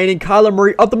 seconds remaining. Kyler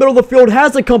Murray up the middle of the field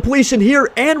has a completion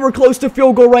here, and we're close to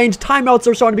field goal range. Timeouts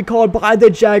are starting to be called by the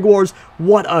Jaguars.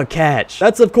 What a catch.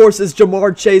 That's, of course, is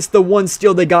Jamar Chase, the one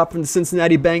steal they they got from the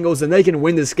Cincinnati Bengals, and they can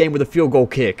win this game with a field goal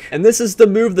kick. And this is to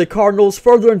move the Cardinals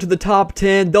further into the top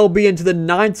 10. They'll be into the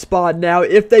 9th spot now.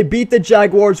 If they beat the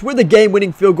Jaguars with a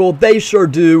game-winning field goal, they sure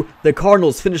do. The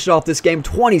Cardinals finish off this game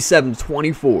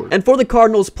 27-24. And for the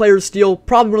Cardinals, player steal,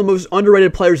 probably one of the most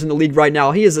underrated players in the league right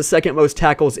now. He is the second most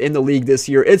tackles in the league this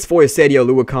year. It's Foyesadio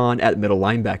Oluokun at middle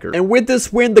linebacker. And with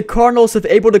this win, the Cardinals have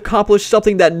able to accomplish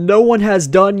something that no one has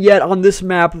done yet on this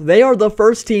map. They are the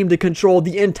first team to control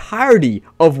the entirety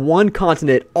of one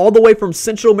continent, all the way from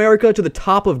Central America to the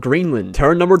top of Greenland.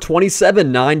 Turn number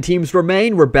 27, 9 teams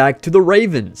remain. We're back to the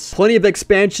Ravens. Plenty of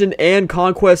expansion and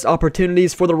conquest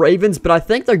opportunities for the Ravens, but I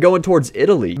think they're going towards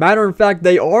Italy. Matter of fact,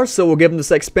 they are, so we'll give them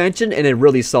this expansion and a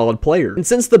really solid player. And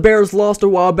since the Bears lost a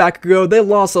while back ago, they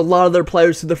lost a lot of their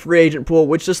players to the free agent pool,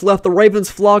 which just left the Ravens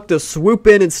flock to swoop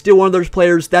in and steal one of those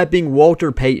players, that being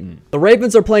Walter Payton. The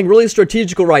Ravens are playing really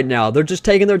strategical right now. They're just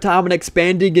taking their time and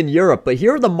expanding in Europe, but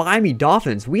here are the Miami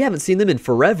Dolphins. We haven't seen them in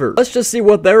forever. Let's just see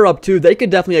what they're up to. They could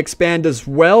definitely expand as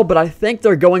well, but I think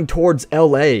they're going towards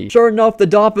LA. Sure enough, the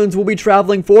Dolphins will be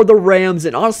traveling for the Rams,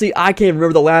 and honestly, I can't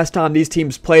remember the last time these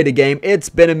teams played a game. It's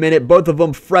been a minute. Both of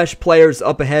them fresh players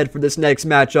up ahead for this next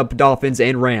matchup, Dolphins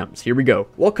and Rams. Here we go.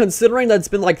 Well, considering that it's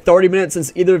been like 30 minutes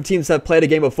since either of the teams have played a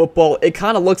game of football, it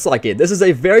kind of looks like it. This is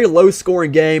a very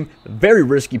low-scoring game. Very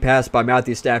risky pass by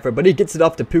Matthew Stafford, but he gets it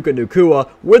up to Puka Nacua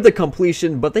with the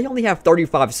completion, but they only have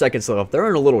 35 seconds left. They're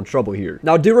in a little trouble here.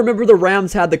 Now, do remember the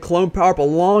Rams had the clone power up a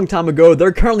long time ago.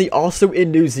 They're currently also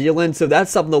in New Zealand, so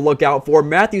that's something to look out for.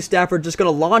 Matthew Stafford just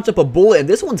going to launch up a bullet, and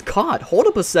this one's caught. Hold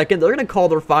up a second. They're going to call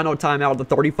their final timeout at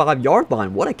the 35-yard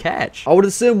line. What a catch. I would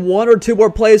assume 1 or 2 more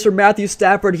plays for Matthew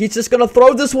Stafford. He's just going to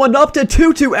throw this one up to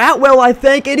Tutu Atwell, I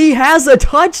think, and he has a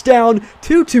touchdown.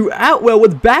 Tutu Atwell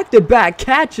with back-to-back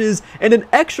catches, and an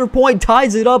extra point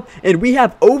ties it up, and we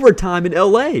have overtime in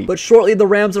LA. But shortly, the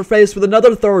Rams are faced with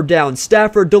another third down.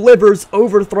 Stafford delivers,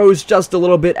 overthrows just a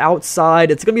little bit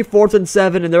outside. It's going to be 4th and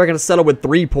 7, and they're going to settle with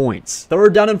 3 points.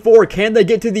 3rd down and 4. Can they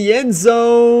get to the end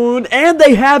zone? And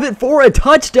they have it for a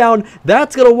touchdown.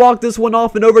 That's going to walk this one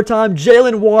off in overtime.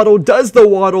 Jalen Waddle does the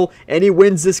waddle, and he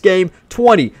wins this game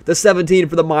 20-17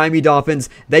 for the Miami Dolphins.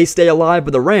 They stay alive,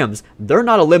 but the Rams, they're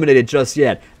not eliminated just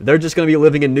yet. They're just going to be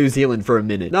living in New Zealand for a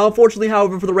minute. Now, unfortunately,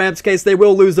 however, for the Rams case, they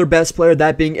will lose their best player,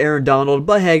 that being Aaron Donald,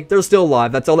 but hey, they're still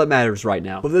alive. That's all that matters right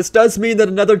now. But this does mean that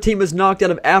another team is knocked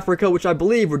out of Africa, which I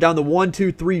believe we're down to 1,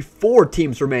 2, 3, 4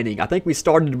 teams remaining. I think we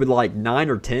started with like 9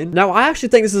 or 10. Now, I actually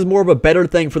think this is more of a better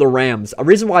thing for the Rams. A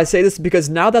reason why I say this is because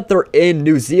now that they're in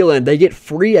New Zealand, they get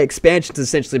free expansions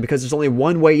essentially because there's only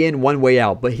one way in, one way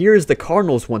out. But here's the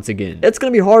Cardinals once again. It's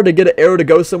going to be hard to get an arrow to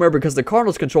go somewhere because the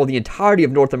Cardinals control the entirety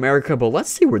of North America, but let's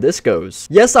see where this goes.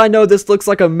 Yes, I know this looks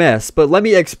like a mess, but let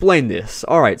me explain this.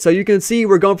 Alright, so you can see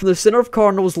we're going from the center of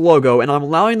Cardinals logo, and I'm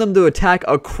allowing them to attack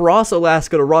across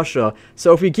Alaska to Russia.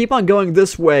 So if we keep on going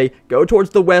this way, go towards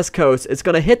the west coast, it's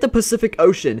going to hit the Pacific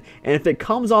Ocean, and if it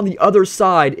comes on the other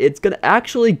side, it's going to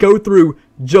actually go through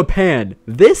Japan.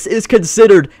 This is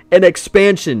considered an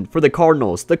expansion for the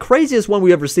Cardinals. The craziest one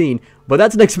we've ever seen, but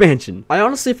that's an expansion. I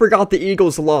honestly forgot the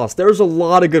Eagles lost. There's a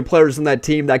lot of good players in that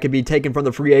team that could be taken from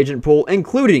the free agent pool,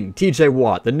 including TJ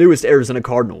Watt, the newest Arizona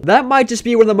Cardinal. That might just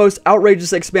be one of the most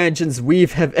outrageous expansions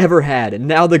we've ever had, and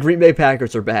now the Green Bay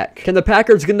Packers are back. Can the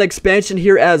Packers get an expansion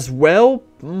here as well?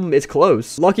 It's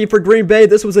close. Lucky for Green Bay,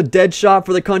 this was a dead shot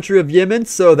for the country of Yemen,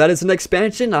 so that is an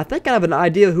expansion. I think I have an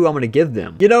idea who I'm going to give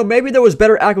them. You know, maybe there was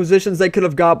better acquisitions they could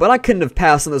have got, but I couldn't have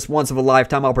passed on this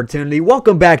once-of-a-lifetime opportunity.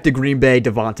 Welcome back to Green Bay,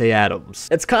 Devontae Adams.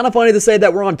 It's kind of funny to say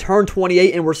that we're on turn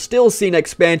 28 and we're still seeing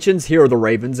expansions. Here are the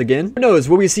Ravens again. Who knows,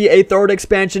 will we see a third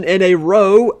expansion in a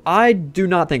row? I do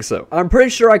not think so. I'm pretty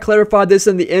sure I clarified this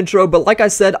in the intro, but like I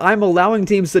said, I'm allowing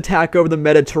teams to attack over the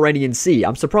Mediterranean Sea.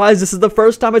 I'm surprised this is the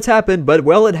first time it's happened,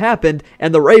 but well, it happened,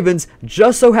 and the Ravens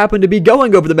just so happen to be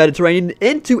going over the Mediterranean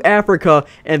into Africa,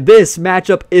 and this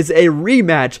matchup is a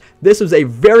rematch. This was a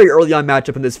very early on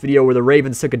matchup in this video where the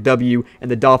Ravens took a W and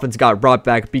the Dolphins got brought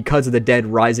back because of the Dead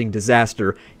Rising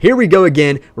disaster. Here we go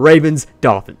again, Ravens,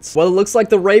 Dolphins. Well, it looks like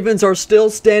the Ravens are still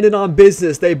standing on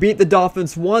business. They beat the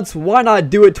Dolphins once, why not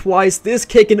do it twice? This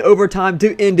kick in overtime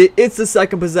to end it. It's the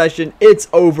second possession, it's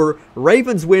over.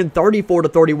 Ravens win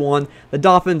 34-31. The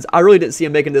Dolphins, I really didn't see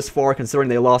them making this far considering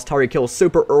they lost Tyreek Hill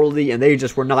super early and they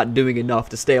just were not doing enough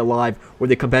to stay alive with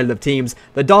the competitive teams.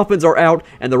 The Dolphins are out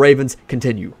and the Ravens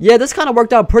continue. Yeah, this kind of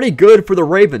worked out pretty good for the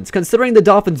Ravens considering the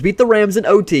Dolphins beat the Rams in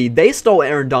OT. They stole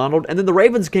Aaron Donald and then the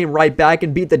Ravens came right back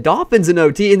and beat the Dolphins in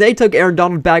OT and they took Aaron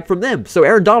Donald back from them. So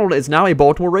Aaron Donald is now a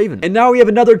Baltimore Raven. And now we have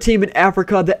another team in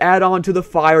Africa to add on to the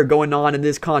fire going on in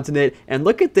this continent. And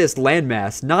look at this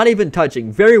landmass, not even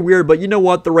touching. Very weird there, but you know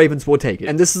what? The Ravens will take it.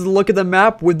 And this is a look at the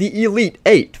map with the Elite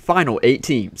 8, final 8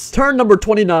 teams. Turn number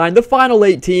 29, the final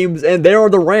 8 teams, and there are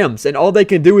the Rams, and all they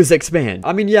can do is expand.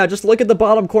 I mean, yeah, just look at the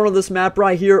bottom corner of this map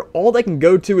right here. All they can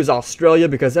go to is Australia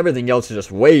because everything else is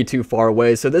just way too far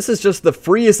away. So this is just the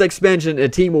freest expansion a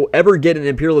team will ever get in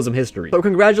Imperialism history. So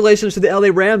congratulations to the LA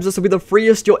Rams. This will be the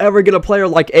freest you'll ever get a player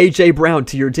like AJ Brown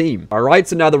to your team. Alright,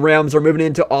 so now the Rams are moving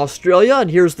into Australia, and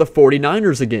here's the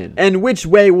 49ers again. And which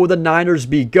way will the Niners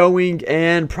be going?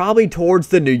 And probably towards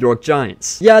the New York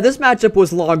Giants. Yeah, this matchup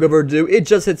was long overdue. It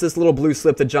just hits this little blue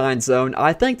slip the Giants zone.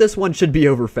 I think this one should be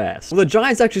over fast. Well, the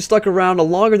Giants actually stuck around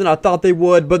longer than I thought they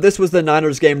would, but this was the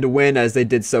Niners game to win as they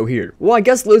did so here. Well, I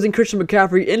guess losing Christian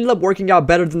McCaffrey ended up working out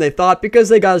better than they thought because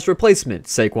they got his replacement,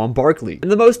 Saquon Barkley.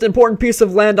 And the most important piece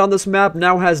of land on this map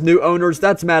now has new owners.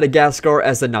 That's Madagascar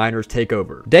as the Niners take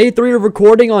over. Day 3 of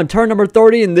recording on turn number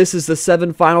 30, and this is the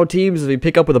 7 final teams as we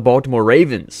pick up with the Baltimore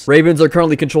Ravens. Ravens are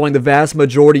currently controlling the vast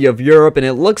majority of Europe, and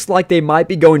it looks like they might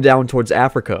be going down towards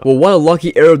Africa. Well, what a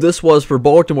lucky arrow this was for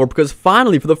Baltimore, because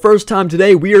finally, for the first time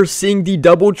today, we are seeing the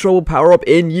double trouble power-up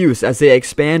in use as they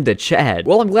expand to Chad.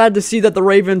 Well, I'm glad to see that the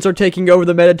Ravens are taking over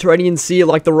the Mediterranean Sea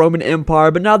like the Roman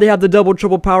Empire, but now they have the double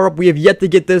trouble power-up. We have yet to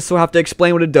get this, so I have to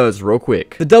explain what it does real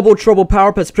quick. The double trouble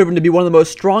power-up has proven to be one of the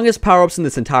most strongest power-ups in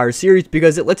this entire series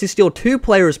because it lets you steal 2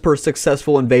 players per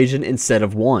successful invasion instead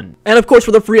of 1. And of course,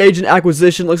 for the free agent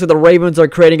acquisition, it looks like the Ravens are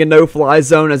creating a no-fly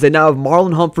zone as they now have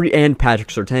Marlon Humphrey and Patrick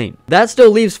Surtain. That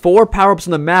still leaves 4 power-ups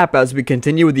on the map as we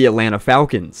continue with the Atlanta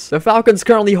Falcons. The Falcons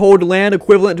currently hold land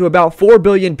equivalent to about 4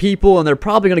 billion people, and they're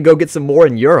probably going to go get some more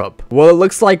in Europe. Well, it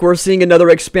looks like we're seeing another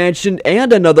expansion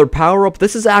and another power-up.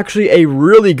 This is actually a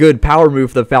really good power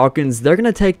move for the Falcons. They're going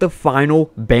to take the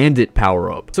final Bandit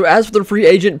power-up. So as for the free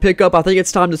agent pickup, I think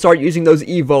it's time to start using those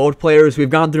evolved players. We've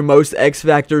gone through most X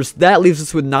Factors. That leaves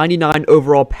us with 99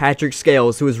 overall Patrick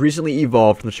Scales, who has recently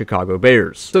evolved from the Chicago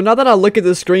Bears. So now that I look at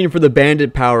the screen for the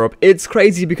Bandit power-up, it's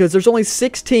crazy because there's only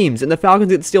 6 teams, and the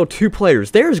Falcons get steal 2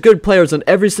 players. There's good players on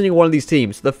every single one of these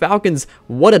teams. The Falcons,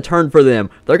 what a turn for them.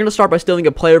 They're going to start by stealing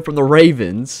a player from the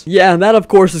Ravens. Yeah, and that of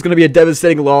course is going to be a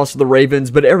devastating loss to the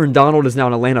Ravens, but Aaron Donald is now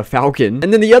an Atlanta Falcon.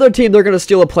 And then the other team they're going to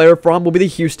steal a player from will be the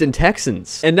Houston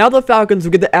Texans. And now the Falcons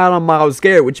will get to add on Myles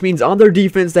Garrett, which means on their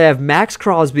defense they have Max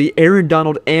Crosby, Aaron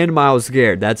Donald, and Myles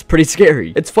Garrett. That's pretty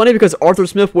scary. It's funny because Arthur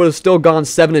Smith would have still gone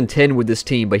 7-10 with this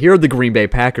team, but here are the Green Bay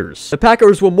Packers. The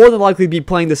Packers will more than likely be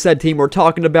playing the said team we're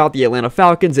talking about, the Atlanta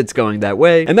Falcons. It's going that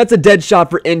way. And that's a dead shot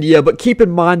for India, but keep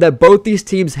in mind that both these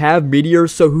teams have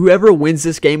meteors, so whoever wins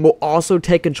this game will also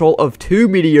take control of 2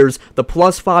 meteors, the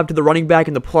 +5 to the running back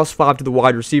and the +5 to the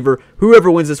wide receiver.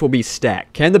 Whoever wins this will be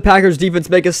stacked. Can the Packers defense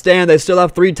make a stand? They still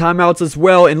have 3 timeouts as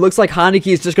well, and looks like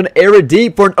Heineke is just going to air it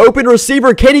deep for an open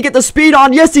receiver. Can he get the speed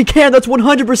on? Yes, he can. That's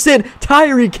 100%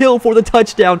 Tyreek Hill for the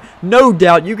touchdown. No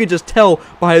doubt. You can just tell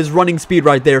by his running speed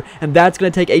right there, and that's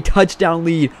going to take a touchdown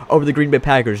lead over the Green Bay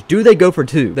Packers. Do they go for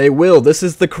 2? They will. This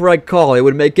is the correct call. It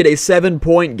would make it a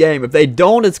 7-point game. If they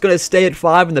don't, it's going to stay at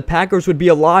 5, and the Packers would be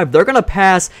alive. They're going to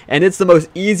pass, and it's the most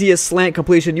easiest slant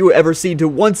completion you will ever see to,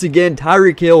 once again,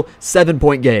 Tyreek Hill.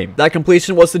 7-point game. That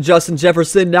completion was to Justin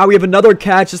Jefferson. Now we have another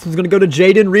catch. This one's going to go to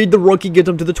Jaden Reed, the rookie. Get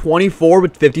him to the 24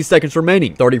 with 50 seconds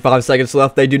remaining. 35 seconds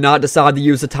left. They do not decide to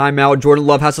use the timeout. Jordan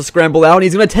Love has to scramble out, and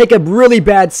he's going to take a really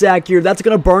bad sack here. That's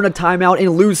going to burn a timeout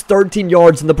and lose 13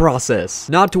 yards in the process.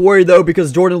 Not to worry, though,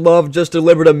 because Jordan Love just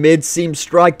delivered a mid-seam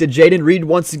strike to Jaden Reed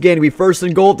once again. We first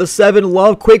and goal at the 7.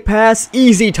 Love, quick pass,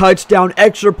 easy touchdown,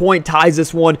 extra point ties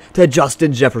this one to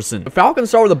Justin Jefferson. The Falcons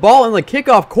start with the ball in the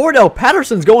kickoff. Cordell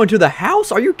Patterson's going to the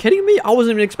house. Are you kidding me? I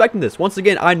wasn't even expecting this. Once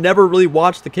again, I never really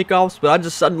watched the kickoffs, but I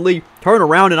just suddenly turn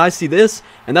around and I see this,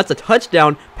 and that's a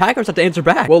touchdown. Packers have to answer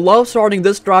back. Well, Love starting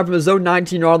this drive from his own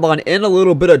 19-yard line in a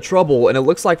little bit of trouble, and it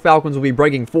looks like Falcons will be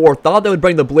breaking 4. Thought they would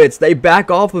bring the blitz. They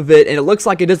back off of it, and it looks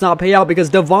like it does not pay out because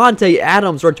Devontae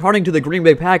Adams, returning to the Green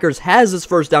Bay Packers, has his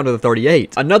first down to the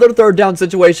 38. Another third down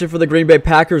situation for the Green Bay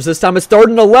Packers. This time it's 3rd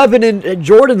and 11, and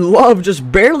Jordan Love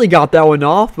just barely got that one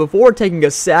off before taking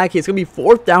a sack. It's going to be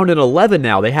 4th down and 11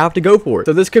 now. They have to go for it.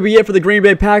 So this could be it for the Green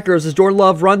Bay Packers as Jordan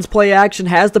Love runs play action,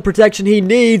 has the protection he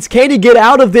needs. Can he get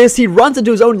out of this? He runs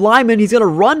into his own lineman. He's going to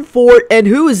run for it, and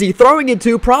who is he throwing it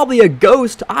to? Probably a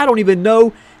ghost. I don't even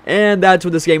know. And that's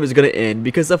where this game is going to end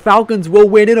because the Falcons will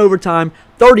win in overtime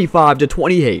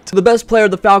 35-28. So the best player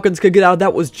the Falcons could get out of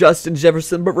that was Justin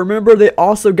Jefferson, but remember, they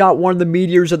also got one of the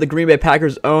meteors that the Green Bay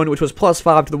Packers own, which was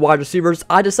 +5 to the wide receivers.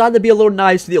 I decided to be a little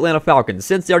nice to the Atlanta Falcons.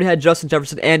 Since they already had Justin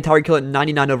Jefferson and Tyreek Hill at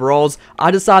 99 overalls,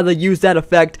 I decided to use that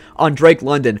effect on Drake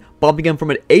London, bumping him from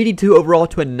an 82 overall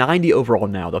to a 90 overall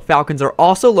now. The Falcons are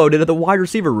also loaded at the wide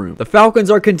receiver room. The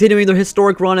Falcons are continuing their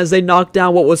historic run as they knock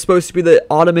down what was supposed to be the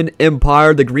Ottoman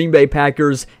Empire, the Green Bay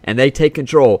Packers, and they take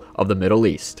control of the Middle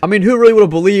East. I mean, who really would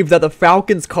have believed that the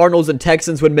Falcons, Cardinals, and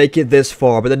Texans would make it this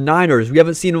far? But the Niners, we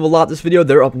haven't seen them a lot this video,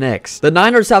 they're up next. The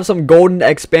Niners have some golden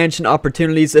expansion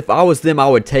opportunities. If I was them, I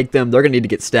would take them. They're going to need to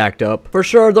get stacked up. For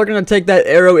sure, they're going to take that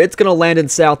arrow. It's going to land in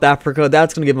South Africa.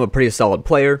 That's going to give them a pretty solid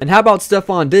player. And how about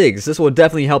Stephon Diggs? This will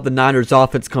definitely help the Niners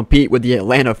offense compete with the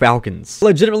Atlanta Falcons.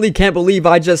 Legitimately can't believe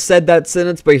I just said that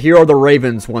sentence, but here are the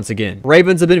Ravens once again.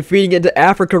 Ravens have been feeding into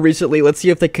Africa recently. Let's see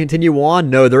if they continue on.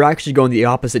 No, they're actually going the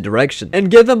opposite direction. And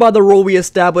given by the rule we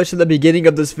established at the beginning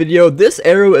of this video, this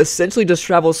arrow essentially just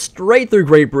travels straight through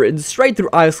Great Britain, straight through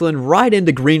Iceland, right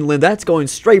into Greenland. That's going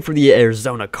straight for the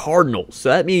Arizona Cardinals. So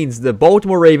that means the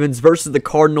Baltimore Ravens versus the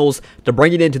Cardinals to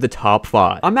bring it into the top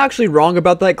 5. I'm actually wrong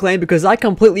about that claim because I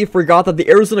completely forgot that the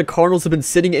Arizona Cardinals have been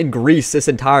sitting in Greece this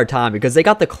entire time because they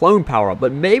got the clone power up,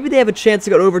 but maybe they have a chance to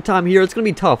go to overtime here. It's going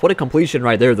to be tough. What a completion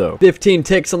right there, though. 15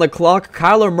 ticks on the clock.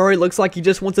 Kyler Murray looks like he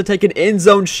just wants to take an end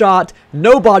zone shot.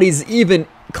 Nobody's even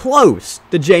close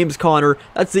to James Conner.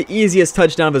 That's the easiest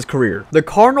touchdown of his career. The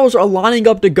Cardinals are lining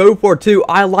up to go for two.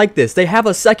 I like this. They have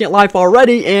a second life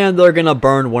already, and they're gonna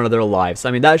burn one of their lives.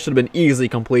 I mean, that should have been easily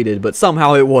completed, but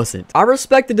somehow it wasn't. I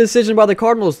respect the decision by the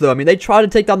Cardinals, though. I mean, they tried to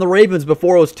take down the Ravens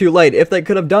before it was too late. If they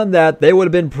could have done that, they would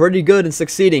have been pretty good in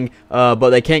succeeding,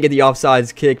 but they can't get the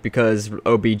offsides kick because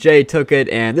OBJ took it,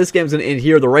 and this game's gonna end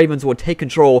here. The Ravens will take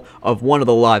control of one of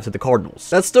the lives of the Cardinals.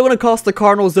 That's still gonna cost the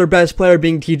Cardinals their best player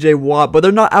being TJ Watt, but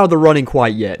they're not out of the running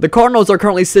quite yet. The Cardinals are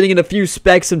currently sitting in a few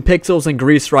specks and pixels in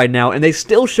Greece right now, and they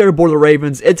still share board the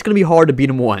Ravens. It's going to be hard to beat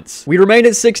them once. We remain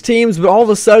at 6 teams, but all of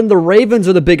a sudden the Ravens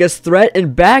are the biggest threat,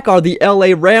 and back are the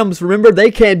LA Rams. Remember, they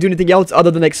can't do anything else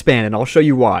other than expand, and I'll show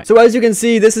you why. So as you can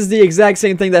see, this is the exact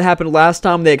same thing that happened last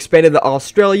time they expanded to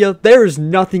Australia. There is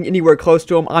nothing anywhere close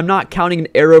to them. I'm not counting an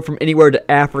arrow from anywhere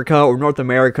to Africa or North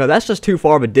America. That's just too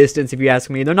far of a distance if you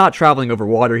ask me. They're not traveling over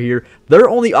water here. Their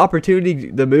only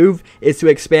opportunity to move is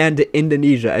to expand to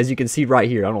Indonesia, as you can see right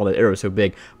here. I don't know why that arrow is so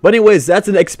big, but anyways, that's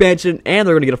an expansion, and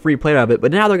they're going to get a free player out of it,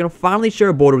 but now they're going to finally share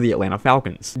a border with the Atlanta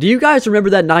Falcons. Do you guys remember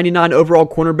that 99 overall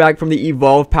cornerback from the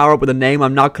Evolve power-up with a name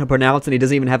I'm not going to pronounce, and he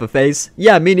doesn't even have a face?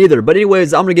 Yeah, me neither, but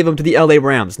anyways, I'm going to give him to the LA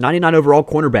Rams, 99 overall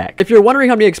cornerback. If you're wondering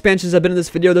how many expansions have been in this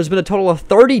video, there's been a total of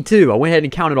 32. I went ahead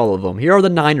and counted all of them. Here are the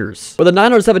Niners. Well, the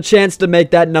Niners have a chance to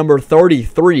make that number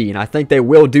 33, and I think they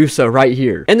will do so right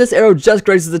here. And this arrow just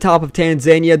grazes the top of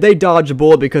Tanzania. They dodge a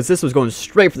bullet because this was going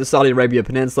straight for the Saudi Arabia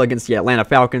Peninsula against the Atlanta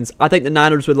Falcons. I think the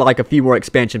Niners would like a few more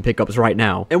expansion pickups right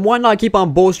now. And why not keep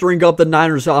on bolstering up the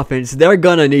Niners offense? They're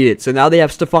gonna need it. So now they have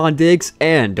Stephon Diggs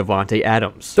and Devontae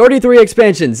Adams. 33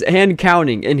 expansions and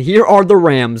counting. And here are the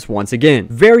Rams once again.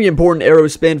 Very important arrow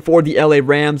spin for the LA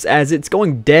Rams as it's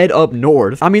going dead up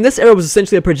north. I mean, this arrow was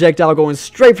essentially a projectile going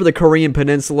straight for the Korean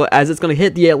Peninsula as it's going to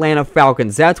hit the Atlanta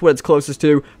Falcons. That's what it's closest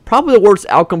to. Probably the worst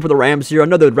outcome for the Rams here. I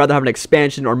know they'd rather have an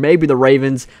expansion or maybe the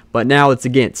Ravens, but now it's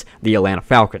against the Atlanta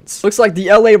Falcons. Looks like the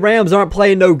LA Rams aren't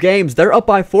playing no games. They're up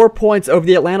by 4 points over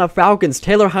the Atlanta Falcons.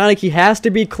 Taylor Heineke has to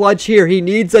be clutch here. He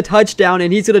needs a touchdown,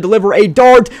 and he's going to deliver a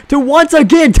dart to once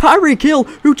again Tyreek Hill,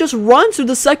 who just runs through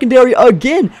the secondary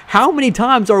again. How many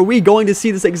times are we going to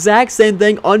see this exact same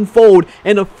thing unfold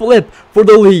and a flip for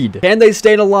the lead? Can they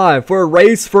stay alive for a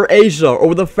race for Asia, or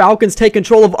will the Falcons take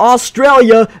control of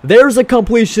Australia? There's a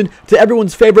completion to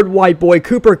everyone's favorite white boy,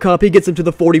 Cooper Kupp. He gets him to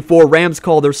the 44. Rams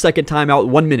call their second timeout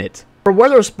 1 minute. For where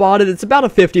they're spotted, it's about a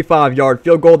 55-yard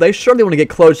field goal. They surely want to get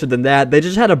closer than that. They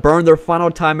just had to burn their final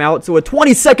timeout. So with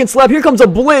 20 seconds left, here comes a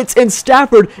blitz, and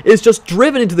Stafford is just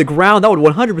driven into the ground. That would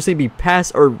 100% be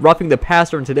pass or roughing the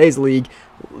passer in today's league.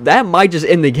 That might just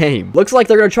end the game. Looks like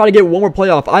they're going to try to get one more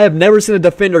playoff. I have never seen a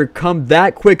defender come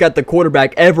that quick at the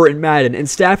quarterback ever in Madden. And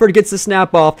Stafford gets the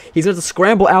snap off. He's going to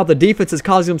scramble out. The defense is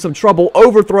causing him some trouble.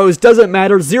 Overthrows. Doesn't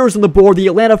matter. Zeros on the board. The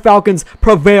Atlanta Falcons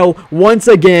prevail once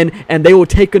again, and they will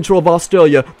take control of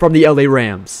Australia from the LA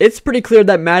Rams. It's pretty clear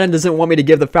that Madden doesn't want me to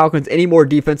give the Falcons any more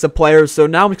defensive players, so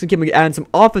now I'm just going to keep adding some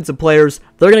offensive players.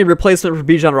 They're going to be replacement for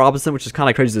Bijan Robinson, which is kind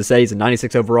of crazy to say. He's a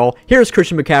 96 overall. Here's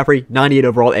Christian McCaffrey, 98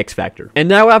 overall X Factor. And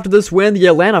now after this win, the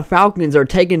Atlanta Falcons are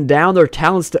taking down their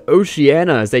talents to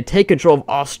Oceania as they take control of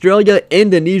Australia,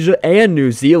 Indonesia, and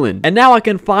New Zealand. And now I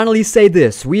can finally say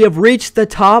this: we have reached the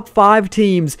top 5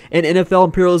 teams in NFL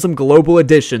Imperialism Global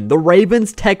Edition. The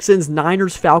Ravens, Texans,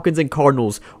 Niners, Falcons, and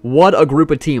Cardinals. What a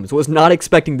group of teams. Was not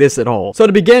expecting this at all. So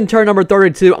to begin turn number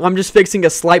 32, I'm just fixing a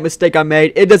slight mistake I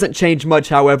made. It doesn't change much,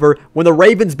 however. When the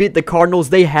Ravens beat the Cardinals,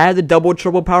 they had the double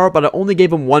triple power, but I only gave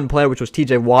them one player, which was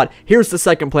TJ Watt. Here's the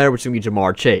second player, which is going to be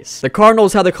Jamar Chase. The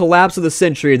Cardinals had the collapse of the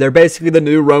century. They're basically the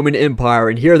new Roman Empire,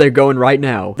 and here they're going right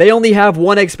now. They only have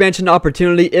one expansion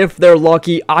opportunity if they're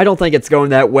lucky. I don't think it's going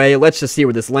that way. Let's just see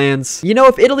where this lands. You know,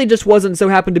 if Italy just wasn't so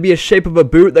happened to be a shape of a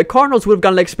boot, the Cardinals would have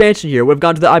got an expansion here. Would have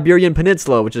gone to the Iberian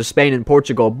Peninsula, which is Spain and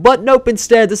Portugal. But nope,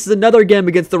 instead, this is another game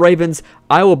against the Ravens.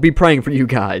 I will be praying for you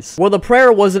guys. Well, the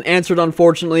prayer wasn't answered,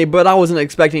 unfortunately, but I wasn't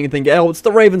expecting anything else.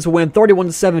 The Ravens will win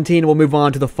 31-17 and we'll move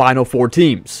on to the final 4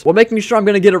 teams. Well, making sure I'm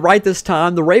going to get it right this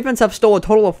time, the Ravens have stole a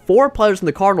total of 4 players from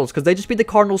the Cardinals because they just beat the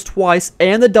Cardinals twice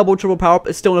and the double triple power up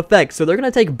is still in effect. So they're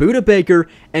going to take Budda Baker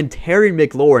and Terry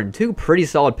McLaurin. 2 pretty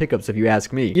solid pickups if you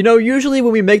ask me. You know, usually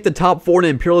when we make the top 4 in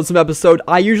an Imperialism episode,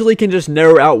 I usually can just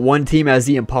narrow out one team as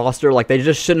the imposter. Like, they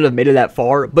just shouldn't have made it that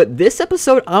far. But this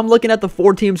episode, I'm looking at the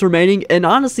 4 teams remaining, and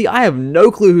honestly, I have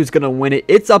no clue who's going to win it.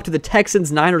 It's up to the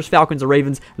Texans, Niners, Falcons, and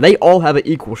Ravens. They all have an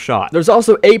equal shot. There's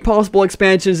also 8 possible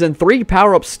expansions and 3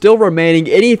 power-ups still remaining.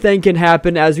 Anything can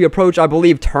happen as we approach, I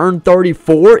believe, turn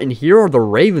 34, and here are the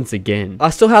Ravens again. I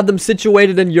still have them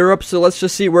situated in Europe, so let's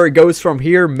just see where it goes from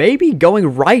here. Maybe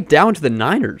going right down to the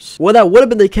Niners. Well, that would have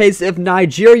been the case if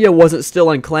Nigeria wasn't still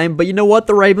unclaimed, but you know what?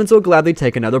 The Ravens will gladly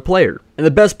take another player. And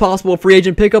the best possible free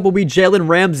agent pickup will be Jalen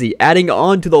Ramsey, adding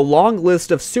on to the long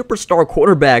list of superstar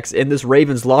quarterbacks in this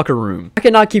Ravens locker room. I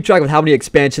cannot keep track of how many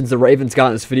expansions the Ravens got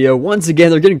in this video. Once again,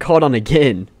 they're getting caught on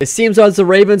again. It seems as the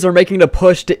Ravens are making a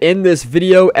push to end this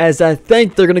video, as I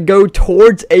think they're going to go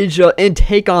towards Asia and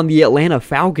take on the Atlanta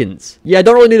Falcons. Yeah, I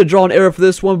don't really need to draw an arrow for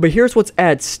this one, but here's what's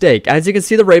at stake. As you can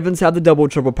see, the Ravens have the double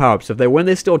triple power-ups. If they win,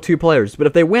 they steal 2 players. But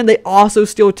if they win, they also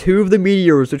steal 2 of the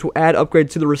Meteors, which will add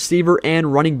upgrades to the receiver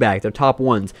and running back, their top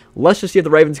ones. Let's just see if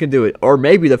the Ravens can do it, or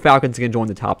maybe the Falcons can join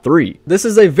the top 3. This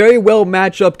is a very well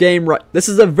matched up game. This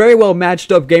is a very well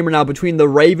matched up game right now between the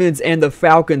Ravens and the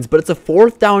Falcons, but it's a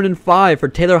 4th down and 5 for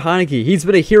Taylor Heineke. He's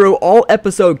been a hero all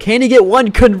episode. Can he get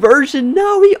one conversion?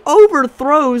 No, he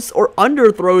overthrows or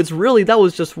underthrows. Really, that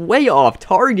was just way off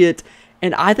target.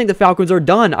 And I think the Falcons are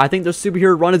done. I think their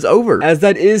superhero run is over. As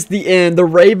that is the end, the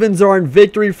Ravens are in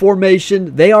victory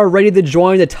formation. They are ready to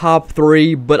join the top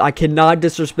 3, but I cannot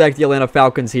disrespect the Atlanta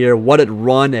Falcons here. What a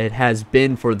run it has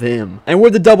been for them. And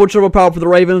with the double triple power for the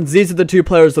Ravens, these are the 2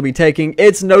 players they'll be taking.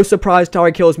 It's no surprise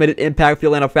Tyreek Hill has made an impact for the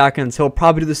Atlanta Falcons. He'll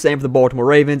probably do the same for the Baltimore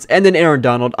Ravens. And then Aaron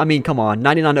Donald. I mean, come on.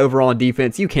 99 overall in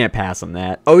defense. You can't pass on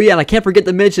that. Oh yeah, and I can't forget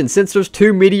to mention, since there's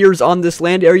 2 Meteors on this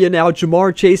land area now,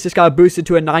 Jamar Chase just got boosted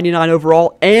to a 99 overall.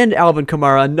 And Alvin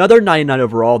Kamara, another 99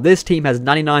 overall. This team has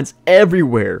 99s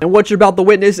everywhere. And what you're about to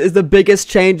witness is the biggest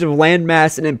change of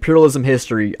landmass in Imperialism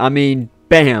history. I mean,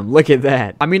 bam, look at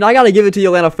that. I mean, I gotta give it to the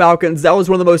Atlanta Falcons. That was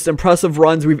one of the most impressive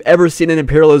runs we've ever seen in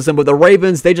Imperialism. But the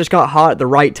Ravens, they just got hot at the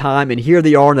right time. And here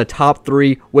they are in the top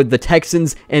 3 with the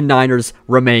Texans and Niners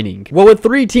remaining. Well, with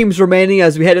 3 teams remaining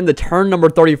as we head into turn number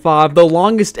 35, the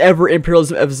longest ever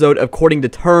Imperialism episode according to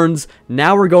turns,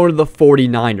 now we're going to the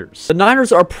 49ers. The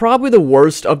Niners are probably the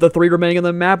worst of the 3 remaining on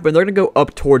the map, and they're gonna go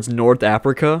up towards North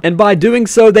Africa. And by doing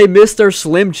so, they missed their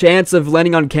slim chance of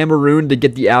landing on Cameroon to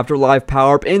get the Afterlife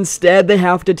power-up. Instead, they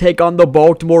have to take on the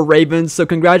Baltimore Ravens, so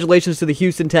congratulations to the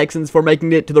Houston Texans for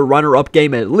making it to the runner-up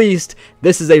game at least.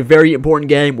 This is a very important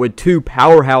game with 2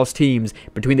 powerhouse teams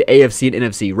between the AFC and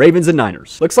NFC, Ravens and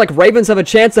Niners. Looks like Ravens have a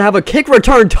chance to have a kick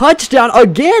return touchdown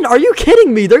again. Are you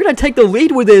kidding me? They're going to take the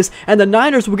lead with this, and the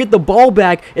Niners will get the ball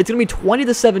back. It's going to be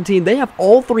 20-17. They have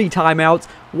all 3 timeouts.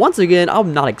 Once again,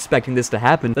 I'm not expecting this to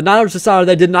happen. The Niners decided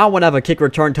they did not want to have a kick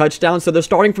return touchdown, so they're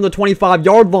starting from the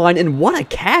 25-yard line, and what a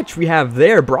catch we have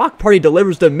there. Brock Purdy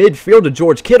delivers to midfield to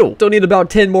George Kittle. Still need about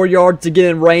 10 more yards to get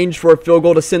in range for a field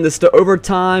goal to send this to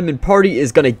overtime, and Purdy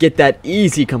is going to get that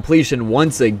easy completion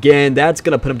once again. That's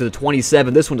going to put him to the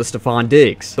 27. This one to Stephon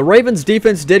Diggs. The Ravens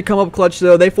defense did come up clutch,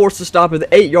 though. They forced a stop at the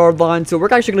 8-yard line, so we're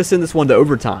actually going to send this one to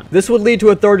overtime. This would lead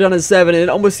to a 3rd down and 7, and it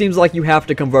almost seems like you have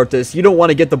to convert this. You don't want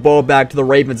to get the ball back to the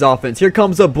Ravens Ravens offense. Here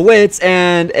comes a blitz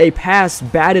and a pass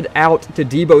batted out to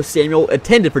Deebo Samuel,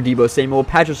 intended for Deebo Samuel.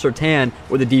 Patrick Surtain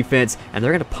with the defense, and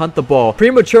they're going to punt the ball.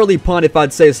 Prematurely punt, if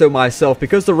I'd say so myself,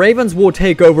 because the Ravens will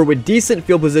take over with decent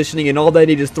field positioning, and all they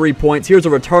need is 3 points. Here's a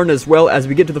return as well as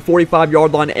we get to the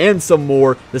 45-yard line and some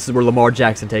more. This is where Lamar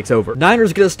Jackson takes over.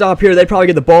 Niners going to stop here. They probably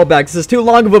get the ball back. This is too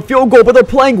long of a field goal, but they're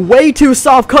playing way too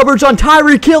soft coverage on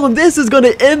Tyreek Hill, and this is going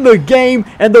to end the game,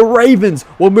 and the Ravens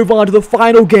will move on to the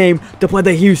final game to play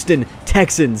the Houston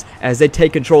Texans as they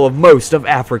take control of most of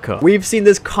Africa. We've seen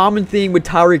this common theme with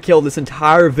Tyreek Hill this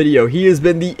entire video. He has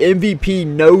been the MVP,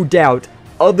 no doubt,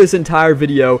 of this entire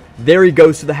video. There he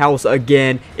goes to the house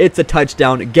again. It's a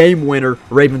touchdown, game winner.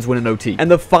 Ravens win an OT.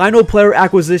 And the final player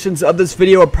acquisitions of this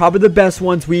video are probably the best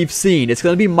ones we've seen. It's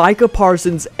going to be Micah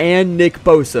Parsons and Nick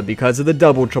Bosa because of the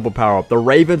double triple power up. The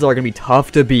Ravens are going to be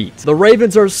tough to beat. The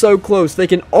Ravens are so close. They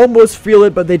can almost feel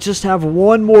it, but they just have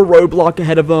one more roadblock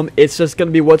ahead of them. It's just going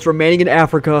to be what's remaining in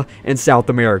Africa and South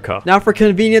America. Now, for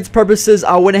convenience purposes,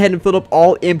 I went ahead and filled up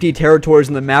all empty territories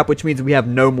on the map, which means we have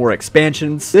no more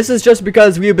expansions. This is just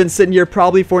because we have been sitting here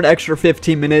probably for an extra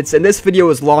 15 minutes, and this video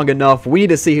is long enough. We need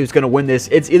to see who's going to win this.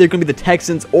 It's either going to be the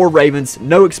Texans or Ravens.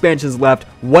 No expansions left.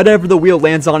 Whatever the wheel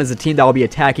lands on is a team that will be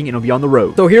attacking and will be on the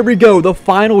road. So here we go, the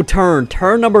final turn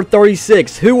number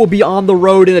 36. Who will be on the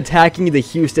road and attacking the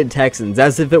Houston Texans?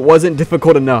 As if it wasn't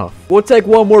difficult enough. We'll take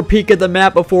one more peek at the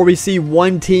map before we see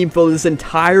one team fill this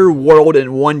entire world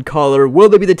in one color.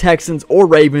 Will it be the Texans or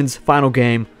Ravens? Final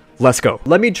game. Let's go.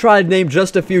 Let me try to name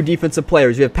just a few defensive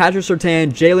players. We have Patrick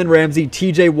Surtain, Jalen Ramsey,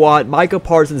 TJ Watt, Micah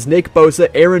Parsons, Nick Bosa,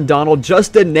 Aaron Donald,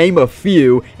 just to name a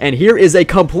few. And here is a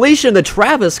completion to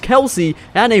Travis Kelce.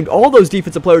 I named all those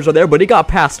defensive players are there, but he got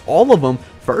past all of them.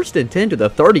 1st and 10 to the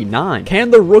 39.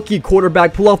 Can the rookie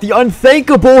quarterback pull off the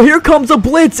unthinkable? Here comes a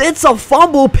blitz. It's a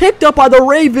fumble picked up by the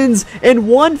Ravens, and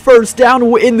 1 first down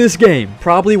will end this game.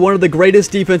 Probably one of the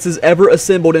greatest defenses ever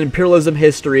assembled in Imperialism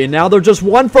history, and now they're just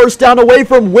 1 first down away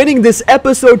from winning this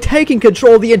episode, taking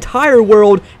control of the entire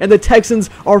world, and the Texans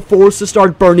are forced to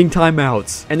start burning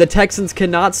timeouts. And the Texans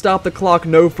cannot stop the clock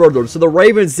no further, so the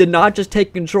Ravens did not just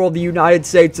take control of the United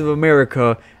States of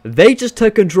America, they just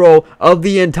took control of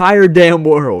the entire damn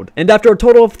world. And after a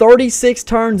total of 36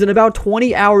 turns and about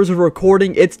 20 hours of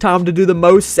recording, it's time to do the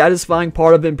most satisfying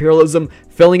part of Imperialism,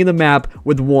 filling in the map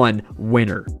with one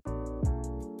winner.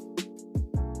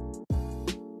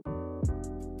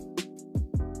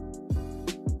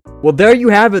 Well, there you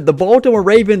have it. The Baltimore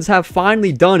Ravens have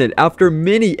finally done it. After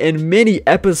many and many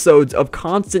episodes of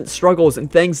constant struggles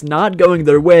and things not going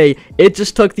their way, it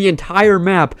just took the entire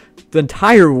map, the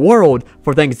entire world,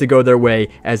 for things to go their way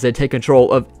as they take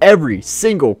control of every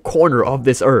single corner of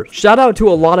this earth. Shout out to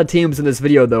a lot of teams in this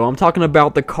video though. I'm talking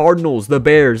about the Cardinals, the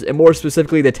Bears, and more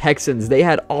specifically the Texans. They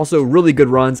had also really good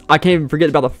runs. I can't even forget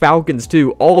about the Falcons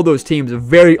too. All those teams are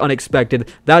very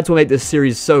unexpected. That's what made this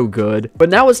series so good. But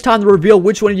now it's time to reveal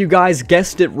which one of you guys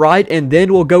guessed it right, and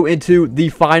then we'll go into the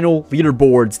final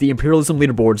leaderboards, the Imperialism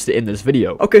Leaderboards, to end this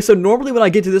video. Okay, so normally when I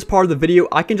get to this part of the video,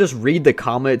 I can just read the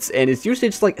comments, and it's usually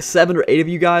just like 7 or 8 of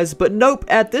you guys, but nope,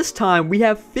 at this time we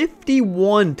have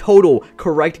 51 total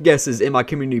correct guesses in my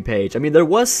community page. I mean, there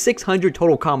was 600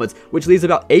 total comments, which leaves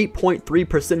about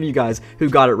 8.3% of you guys who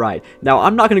got it right. Now,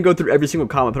 I'm not going to go through every single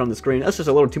comment put on the screen. That's just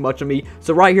a little too much of me.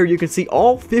 So right here, you can see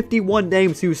all 51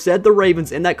 names who said the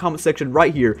Ravens in that comment section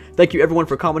right here. Thank you everyone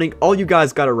for commenting. All you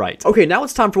guys got it right. Okay, now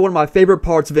it's time for one of my favorite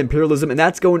parts of Imperialism, and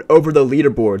that's going over the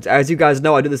leaderboards. As you guys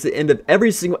know, I do this at the end of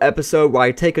every single episode where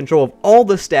I take control of all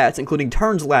the stats, including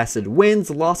turns lasted, wins,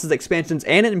 losses, expansions,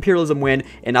 and an Imperialism win,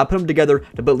 and I put them together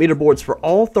to build leaderboards for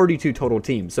all 32 total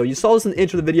teams. So you saw this in the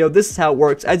intro of the video. This is how it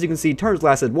works. As you can see, turns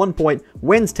lasted 1 point,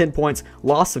 wins 10 points,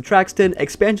 loss subtracts 10,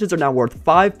 expansions are now worth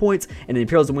 5 points, and an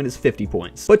Imperialism win is 50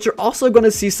 points. But you're also going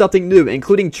to see something new,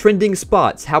 including trending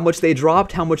spots, how much they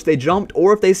dropped, how much they jumped,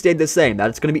 or if they stayed the same.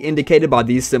 That's going to be indicated by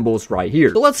these symbols right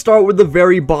here. So let's start with the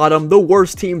very bottom, the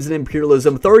worst teams in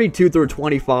Imperialism, 32 through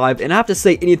 25, and I have to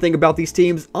say anything about these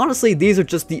teams, honestly, these are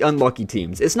just the unlucky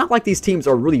teams. It's not like these teams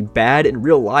are really bad in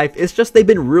real life, it's just they've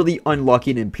been really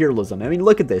unlucky in Imperialism. I mean,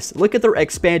 look at this. Look at their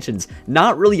expansions.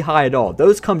 Not really high at all.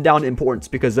 Those come down in importance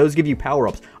because those give you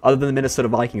power-ups, other than the Minnesota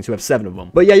Vikings who have 7 of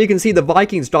them. But yeah, you can see the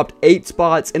Vikings dropped 8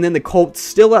 spots, and then the Colts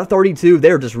still at 32.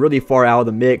 They're just really far out of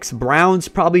the mix. Browns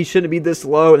probably shouldn't be this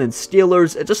low, and then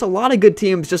Steelers. Just a lot of good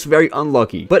teams, just very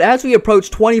unlucky. But as we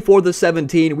approach 24 to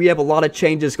 17, we have a lot of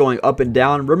changes going up and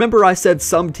down. Remember I said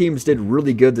some teams did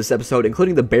really good this episode,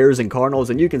 including the Bears and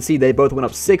Cardinals, and you can see they both went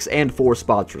up 6 and 4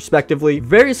 spots respectively.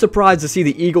 Very surprised to see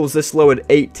the Eagles this low at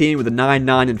 18 with a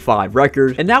 9-9-5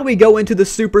 record. And now we go into the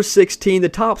Super 16, the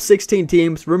top 16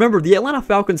 teams. Remember, the Atlanta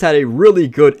Falcons had a really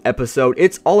good episode.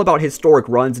 It's all about historic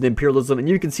runs and imperialism, and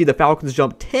you can see the Falcons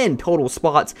jumped 10 total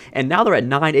spots, and now they're at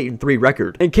 9-8-3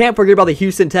 record. And can't forget about the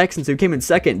Houston Texans, who came in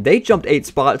second. They jumped 8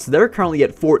 spots. They're currently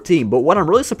at 14. But what I'm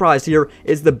really surprised here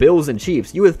is the Bills and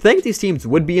Chiefs. You would think these teams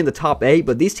would be in the top 8,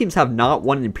 but these teams have not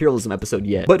won an Imperialism episode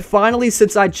yet. But finally,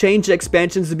 since I changed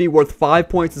expansions to be worth 5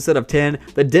 points instead of 10,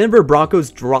 the Denver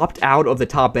Broncos dropped out of the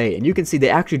top 8, and you can see they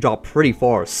actually dropped pretty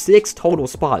far, 6 total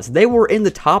spots. They were in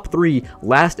the top 3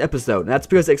 last episode, and that's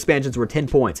because expansions were 10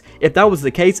 points. If that was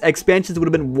the case, expansions would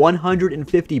have been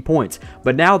 150 points,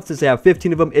 but now since they have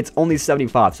 15 of them, it's only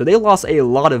 75, so they lost a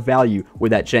lot of value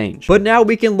with that change. But now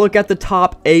we can look at the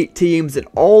top 8 teams, and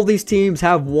all these teams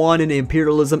have won an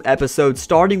Imperialism episode,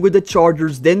 starting with the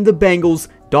Chargers, then the Bengals,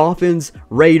 Dolphins,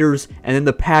 Raiders, and then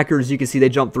the Packers. You can see they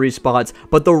jumped 3 spots.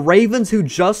 But the Ravens, who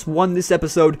just won this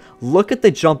episode, look at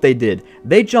the jump they did.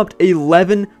 They jumped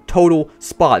 11 total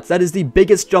spots. That is the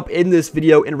biggest jump in this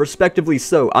video, and respectively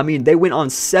so. I mean, they went on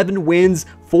 7 wins,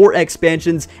 4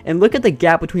 expansions, and look at the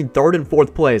gap between 3rd and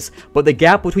 4th place. But the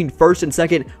gap between 1st and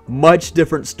 2nd, much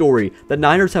different story. The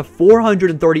Niners have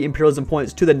 430 Imperialism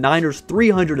points to the Niners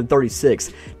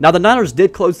 336. Now, the Niners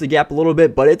did close the gap a little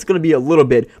bit, but it's going to be a little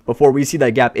bit before we see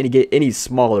that gap get any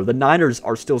smaller. The Niners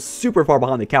are still super far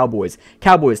behind the Cowboys.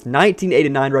 Cowboys,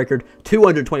 19-8-9 record,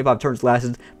 225 turns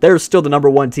lasted. They're still the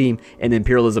 #1 team in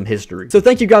Imperialism history. So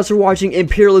thank you guys for watching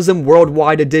Imperialism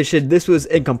Worldwide Edition. This was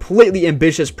a completely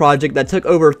ambitious project that took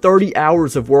over 30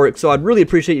 hours of work, so I'd really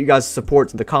appreciate you guys'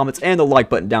 support in the comments and the like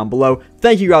button down below.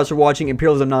 Thank you guys for watching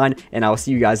Imperialism 9, and I will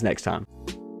see you guys next time.